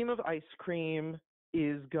Museum of Ice Cream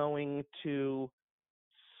is going to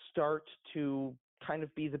start to kind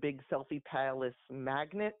of be the big Selfie Palace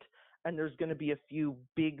magnet, and there's going to be a few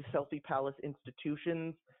big Selfie Palace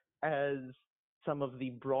institutions as some of the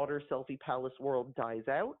broader Selfie Palace world dies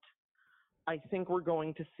out. I think we're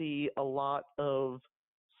going to see a lot of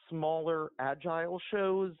smaller, agile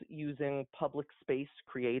shows using public space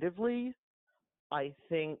creatively. I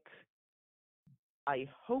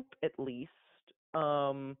hope at least,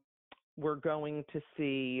 we're going to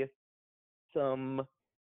see some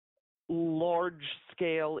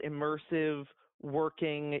large-scale immersive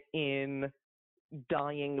working in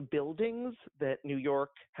dying buildings, that New York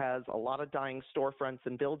has a lot of dying storefronts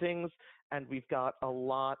and buildings, and we've got a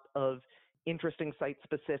lot of interesting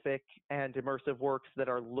site-specific and immersive works that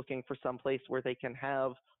are looking for some place where they can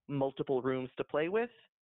have multiple rooms to play with.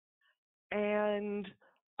 And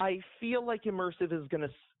I feel like immersive is going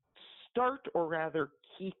to start, or rather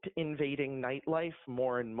keep, invading nightlife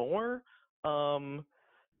more and more.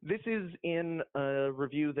 This is in a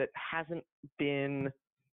review that hasn't been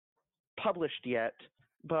published yet,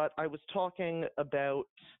 but I was talking about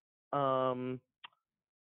Bon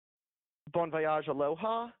Voyage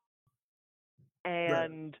Aloha,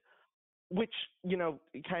 and which, you know,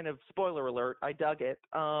 kind of spoiler alert, I dug it.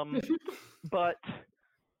 But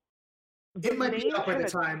it might be out by the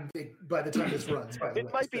time this runs. By the way,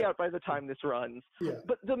 it might be out by the time this runs. Yeah.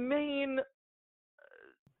 But the main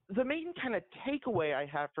kind of takeaway I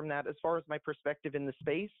have from that, as far as my perspective in the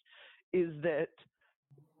space, is that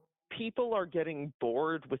people are getting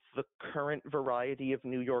bored with the current variety of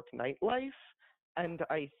New York nightlife, and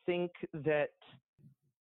I think that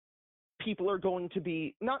people are going to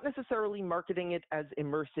be not necessarily marketing it as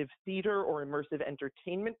immersive theater or immersive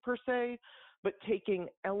entertainment per se, but taking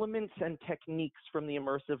elements and techniques from the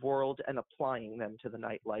immersive world and applying them to the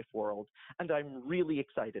nightlife world. And I'm really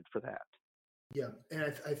excited for that. Yeah,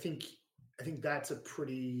 and I think that's a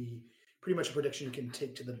pretty much a prediction you can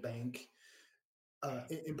take to the bank.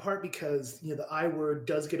 In part because, you know, the I word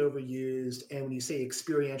does get overused, and when you say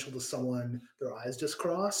experiential to someone, their eyes just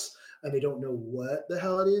cross and they don't know what the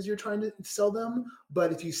hell it is you're trying to sell them.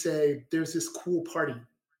 But if you say there's this cool party,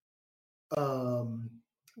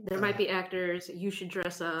 there might be actors, you should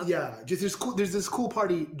dress up. Yeah, just there's this cool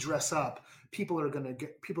party, dress up. People are gonna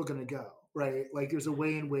go, right? Like, there's a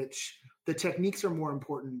way in which the techniques are more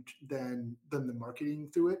important than the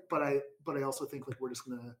marketing through it. But I also think, like, we're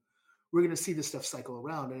gonna see this stuff cycle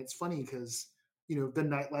around. And it's funny because, you know, the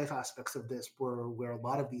nightlife aspects of this were where a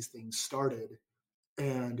lot of these things started.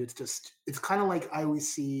 And it's kind of like, I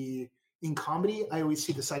always see in comedy, I always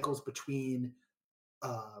see the cycles between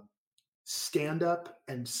stand-up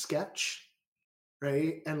and sketch,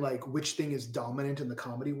 right? And like, which thing is dominant in the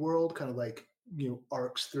comedy world, kind of like, you know,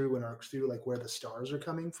 arcs through, like where the stars are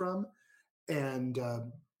coming from. And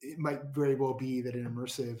it might very well be that in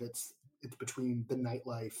immersive, it's between the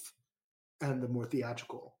nightlife and the more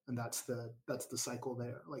theatrical, and that's the cycle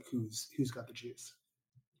there. Like, who's got the juice?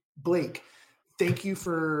 Blake, thank you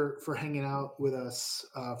for hanging out with us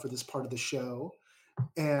for this part of the show,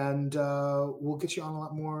 and we'll get you on a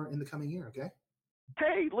lot more in the coming year. Okay.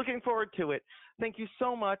 Hey, looking forward to it. Thank you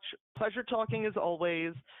so much. Pleasure talking as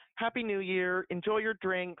always. Happy New Year. Enjoy your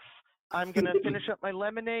drinks. I'm going to finish up my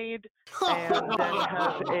lemonade and then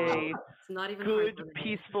have a good,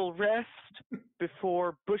 peaceful rest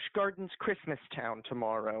before Busch Gardens Christmas Town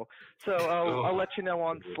tomorrow. So I'll let you know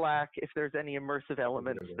on Slack if there's any immersive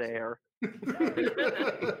elements there.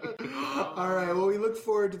 All right. Well, we look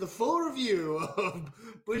forward to the full review of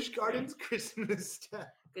Busch Gardens Christmas Town.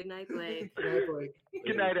 Good night, Blake. Good night, Blake.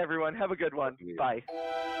 Good night, everyone. Have a good one. Bye.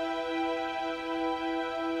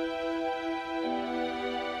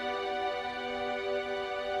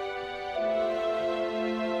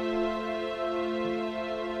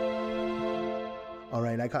 All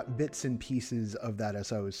right, I got bits and pieces of that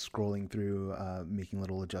as I was scrolling through, making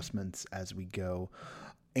little adjustments as we go.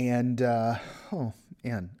 And,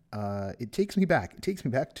 it takes me back. It takes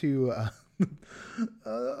me back to,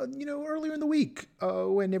 earlier in the week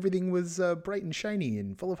when everything was bright and shiny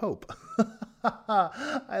and full of hope.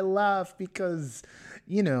 I laugh because,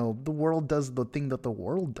 you know, the world does the thing that the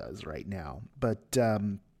world does right now. But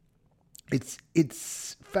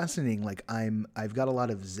it's fascinating. Like, I've got a lot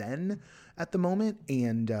of zen at the moment,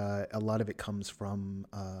 and a lot of it comes from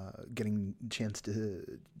getting chance to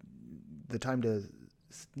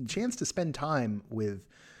spend time with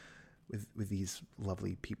with these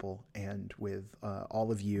lovely people and with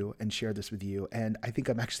all of you, and share this with you. And I think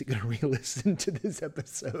I'm actually going to re-listen to this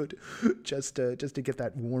episode just to get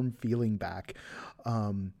that warm feeling back.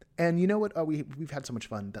 And you know what? We've had so much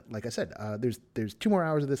fun that, like I said, there's 2 more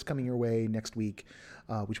hours of this coming your way next week,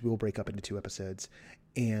 which we will break up into 2 episodes,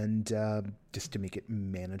 and just to make it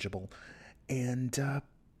manageable. And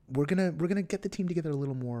we're gonna get the team together a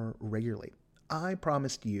little more regularly. I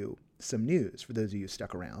promised you some news for those of you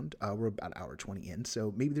stuck around. We're about hour 20 in,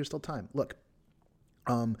 so maybe there's still time. Look,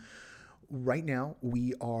 right now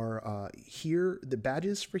we are here. The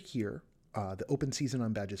badges for here, the open season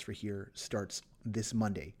on badges for here starts this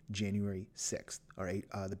Monday, January 6th. All right.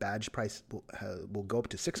 The badge price will go up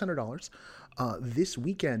to $600. This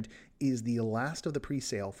weekend is the last of the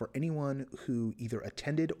pre-sale for anyone who either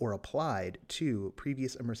attended or applied to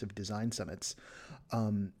previous Immersive Design Summits.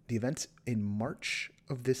 The event's in March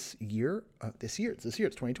of this year. It's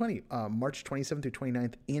 2020, March 27th through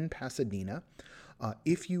 29th in Pasadena.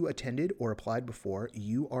 If you attended or applied before,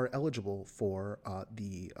 you are eligible for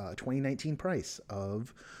the 2019 price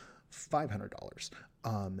of $500.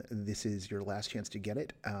 This is your last chance to get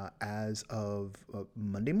it. As of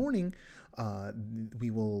Monday morning, we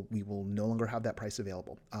will no longer have that price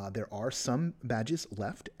available. There are some badges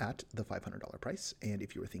left at the $500 price, and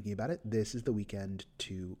if you were thinking about it, this is the weekend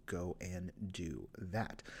to go and do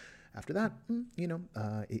that. After that,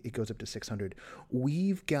 it goes up to $600.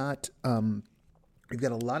 We've got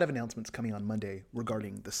a lot of announcements coming on Monday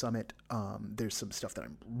regarding the summit. There's some stuff that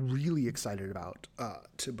I'm really excited about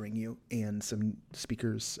to bring you, and some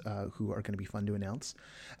speakers who are going to be fun to announce.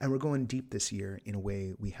 And we're going deep this year in a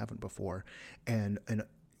way we haven't before, and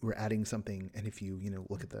we're adding something. And if you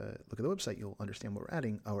look at the website, you'll understand what we're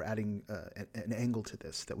adding. We're adding an angle to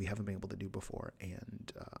this that we haven't been able to do before,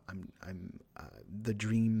 and I'm the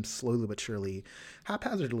dream slowly but surely,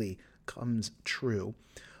 haphazardly comes true.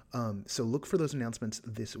 So look for those announcements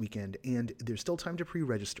this weekend, and there's still time to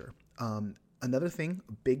pre-register. Another thing,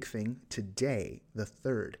 big thing, today, the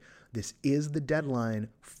 3rd, this is the deadline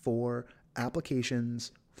for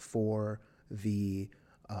applications for the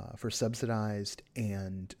for subsidized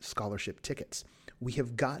and scholarship tickets. We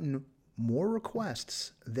have gotten more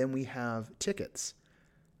requests than we have tickets,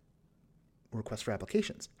 requests for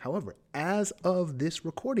applications. However, as of this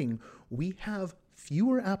recording, we have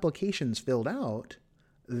fewer applications filled out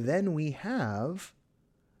than we have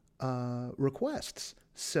requests.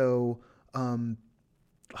 So a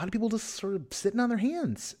lot of people just sort of sitting on their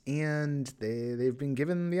hands, and they've been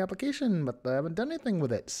given the application, but they haven't done anything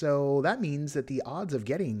with it. So that means that the odds of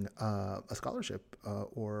getting a scholarship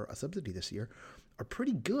or a subsidy this year are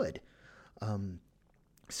pretty good.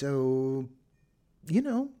 So,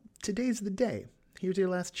 today's the day. Here's your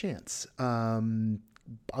last chance.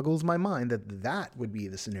 Boggles my mind that would be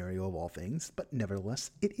the scenario of all things, but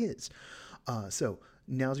nevertheless it is. So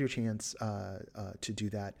now's your chance to do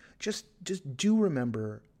that. Just do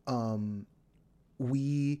remember,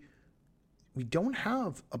 we don't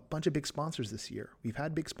have a bunch of big sponsors this year. We've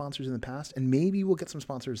had big sponsors in the past, and maybe we'll get some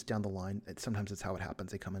sponsors down the line. Sometimes that's how it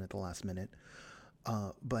happens. They come in at the last minute.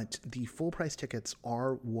 But the full price tickets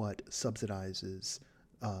are what subsidizes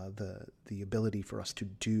the ability for us to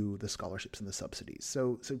do the scholarships and the subsidies.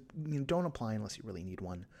 So don't apply unless you really need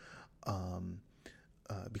one,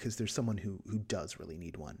 because there's someone who does really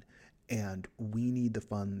need one, and we need the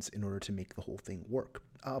funds in order to make the whole thing work.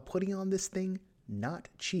 Putting on this thing, not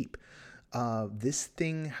cheap. This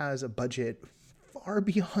thing has a budget far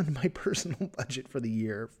beyond my personal budget for the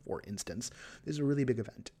year. For instance, this is a really big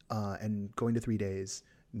event, and going to 3 days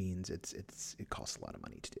means it costs a lot of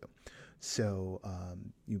money to do. So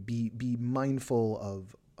you be mindful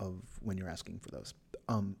of when you're asking for those.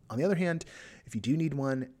 On the other hand, if you do need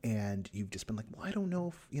one and you've just been like, well, I don't know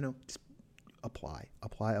if just apply.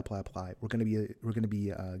 We're gonna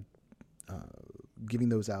be giving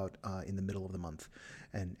those out in the middle of the month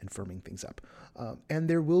and firming things up. And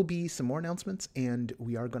there will be some more announcements, and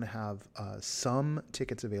we are going to have some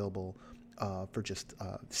tickets available for just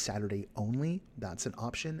Saturday only. That's an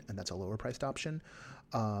option, and that's a lower priced option.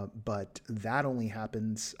 But that only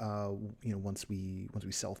happens, once we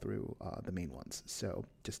sell through the main ones. So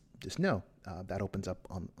just know that opens up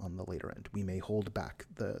on the later end. We may hold back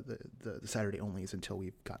the Saturday onlys until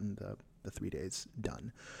we've gotten the 3 days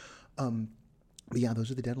done. But yeah,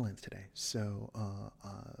 those are the deadlines today. So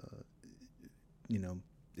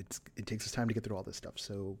it takes us time to get through all this stuff.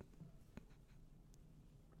 So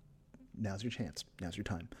now's your chance. Now's your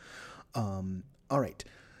time. All right.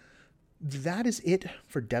 that is it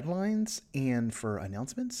for deadlines and for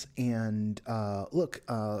announcements. And look,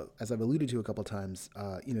 as I've alluded to a couple of times,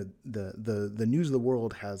 the news of the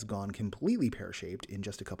world has gone completely pear-shaped in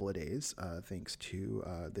just a couple of days, thanks to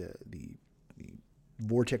the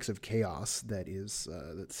vortex of chaos that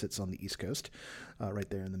sits on the East Coast, right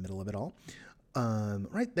there in the middle of it all,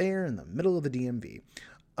 right there in the middle of the DMV.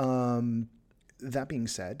 That being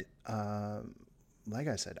said, like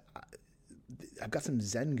I said, I've got some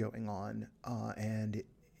zen going on, and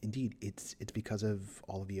indeed, it's because of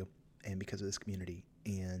all of you and because of this community.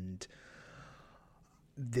 And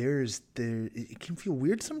it can feel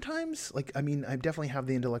weird sometimes. Like, I mean, I definitely have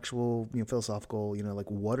the intellectual, philosophical,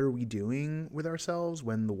 like, what are we doing with ourselves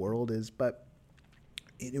when the world is, but,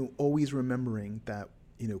 always remembering that,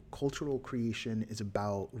 cultural creation is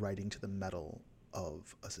about writing to the metal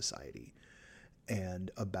of a society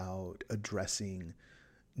and about addressing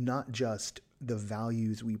not just the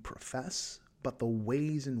values we profess, but the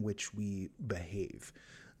ways in which we behave,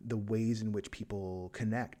 the ways in which people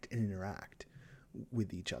connect and interact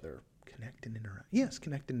with each other. Connect and interact. Yes,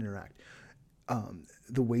 connect and interact.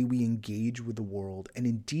 The way we engage with the world, and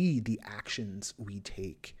indeed the actions we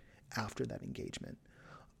take after that engagement.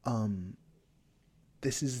 I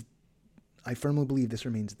firmly believe this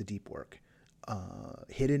remains the deep work.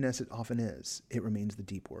 Hidden as it often is, it remains the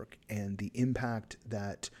deep work, and the impact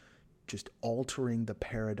that just altering the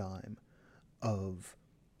paradigm of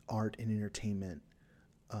art and entertainment,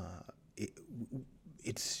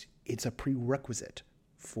 it's a prerequisite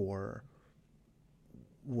for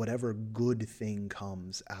whatever good thing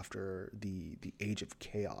comes after the age of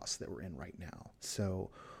chaos that we're in right now.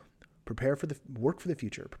 So work for the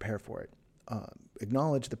future, prepare for it,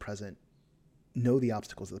 acknowledge the present, know the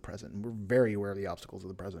obstacles of the present. And we're very aware of the obstacles of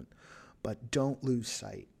the present, but don't lose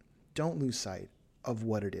sight of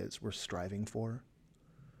what it is we're striving for.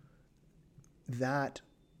 That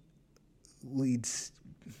leads,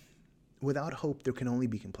 without hope, there can only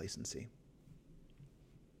be complacency.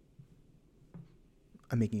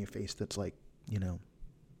 I'm making a face that's like,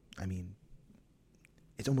 I mean,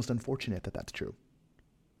 it's almost unfortunate that that's true.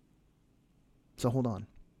 So hold on,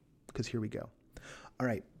 because here we go. All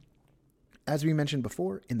right. As we mentioned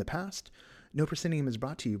before, in the past, No Proscenium is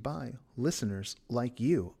brought to you by listeners like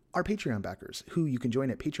you, our Patreon backers, who you can join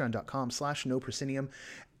at patreon.com/No Proscenium.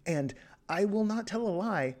 And I will not tell a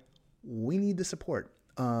lie, we need the support.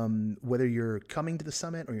 Whether you're coming to the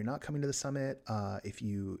summit or you're not coming to the summit, if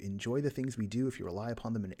you enjoy the things we do, if you rely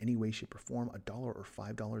upon them in any way, shape, or form, $1 or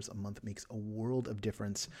 $5 a month makes a world of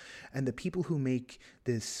difference. And the people who make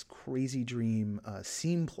this crazy dream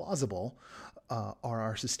seem plausible are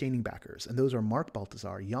our sustaining backers. And those are Mark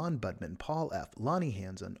Baltazar, Jan Budman, Paul F., Lonnie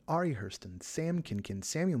Hansen, Ari Hurston, Sam Kinkin,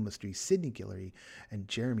 Samuel Mystery, Sidney Guillory, and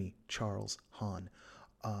Jeremy Charles Hahn.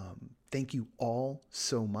 Thank you all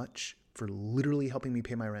so much for literally helping me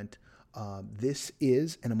pay my rent. This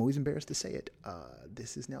is, and I'm always embarrassed to say it,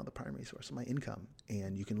 this is now the primary source of my income.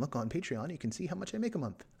 And you can look on Patreon, you can see how much I make a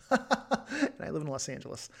month. And I live in Los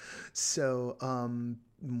Angeles. So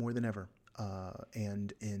more than ever.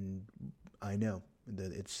 And I know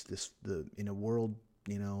that it's in a world,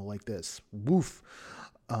 like this, woof.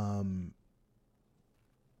 But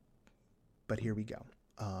here we go.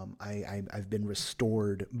 I've been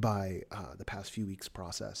restored by the past few weeks'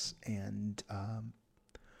 process, and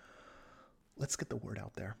let's get the word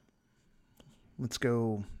out there. Let's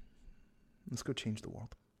go change the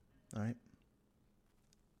world. All right,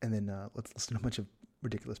 and then let's listen to a bunch of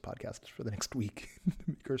ridiculous podcasts for the next week to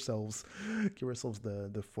give ourselves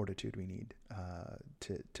the fortitude we need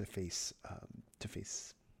to face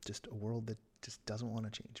just a world that just doesn't want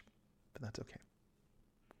to change, but that's okay.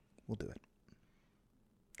 We'll do it.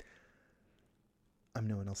 I'm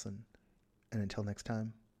Noah Nelson, and until next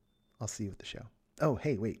time, I'll see you at the show. Oh,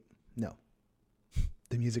 hey, wait, no.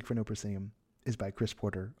 The music for No Proscenium is by Chris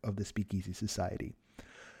Porter of the Speakeasy Society.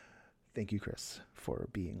 Thank you, Chris, for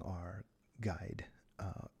being our guide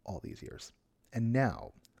all these years. And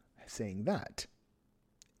now, saying that,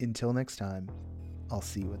 until next time, I'll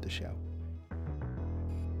see you at the show.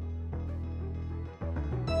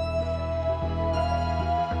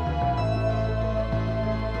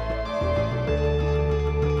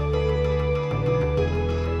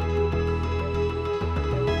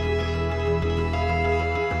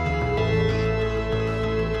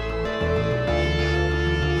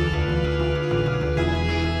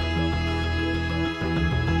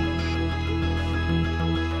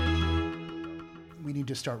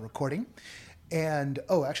 To start recording, and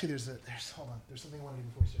actually there's hold on, there's something I want to do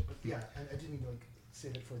before we start, but yeah, I didn't even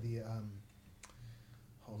save it for the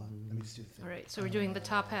hold on, let me just do the thing. All right, so we're doing the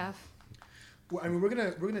top half. Well, I mean, we're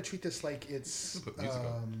gonna treat this like it's. Put music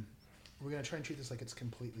on. We're gonna try and treat this like it's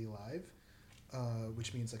completely live,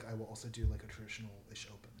 which means like I will also do like a traditional-ish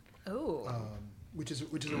open. Oh. Which is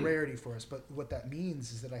a rarity for us. But what that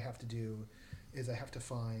means is that I have to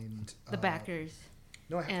find The backers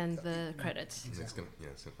no, I have, and the credits. It's gonna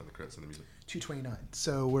find the credits and the music. 2:29.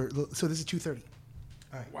 So this is 2:30.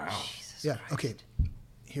 All right. Wow. Jesus Yeah. Christ. Okay.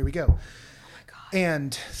 Here we go. Oh my God.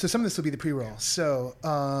 And so some of this will be the pre-roll. So,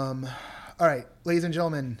 all right, ladies and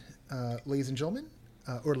gentlemen,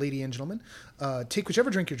 or lady and gentlemen, take whichever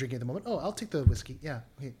drink you're drinking at the moment. Oh, I'll take the whiskey. Yeah.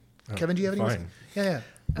 Okay. Kevin, do you have any fine. whiskey? Yeah.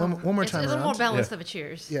 One more It's time a little around. more balanced of a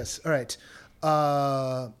cheers. Yes. All right.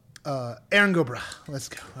 Aaron Gobra. Let's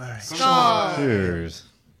go. All right. Oh. Cheers.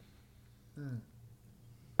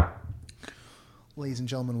 Ladies and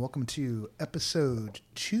gentlemen, welcome to episode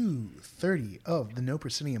 230 of the No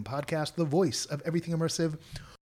Proscenium podcast, the voice of everything immersive.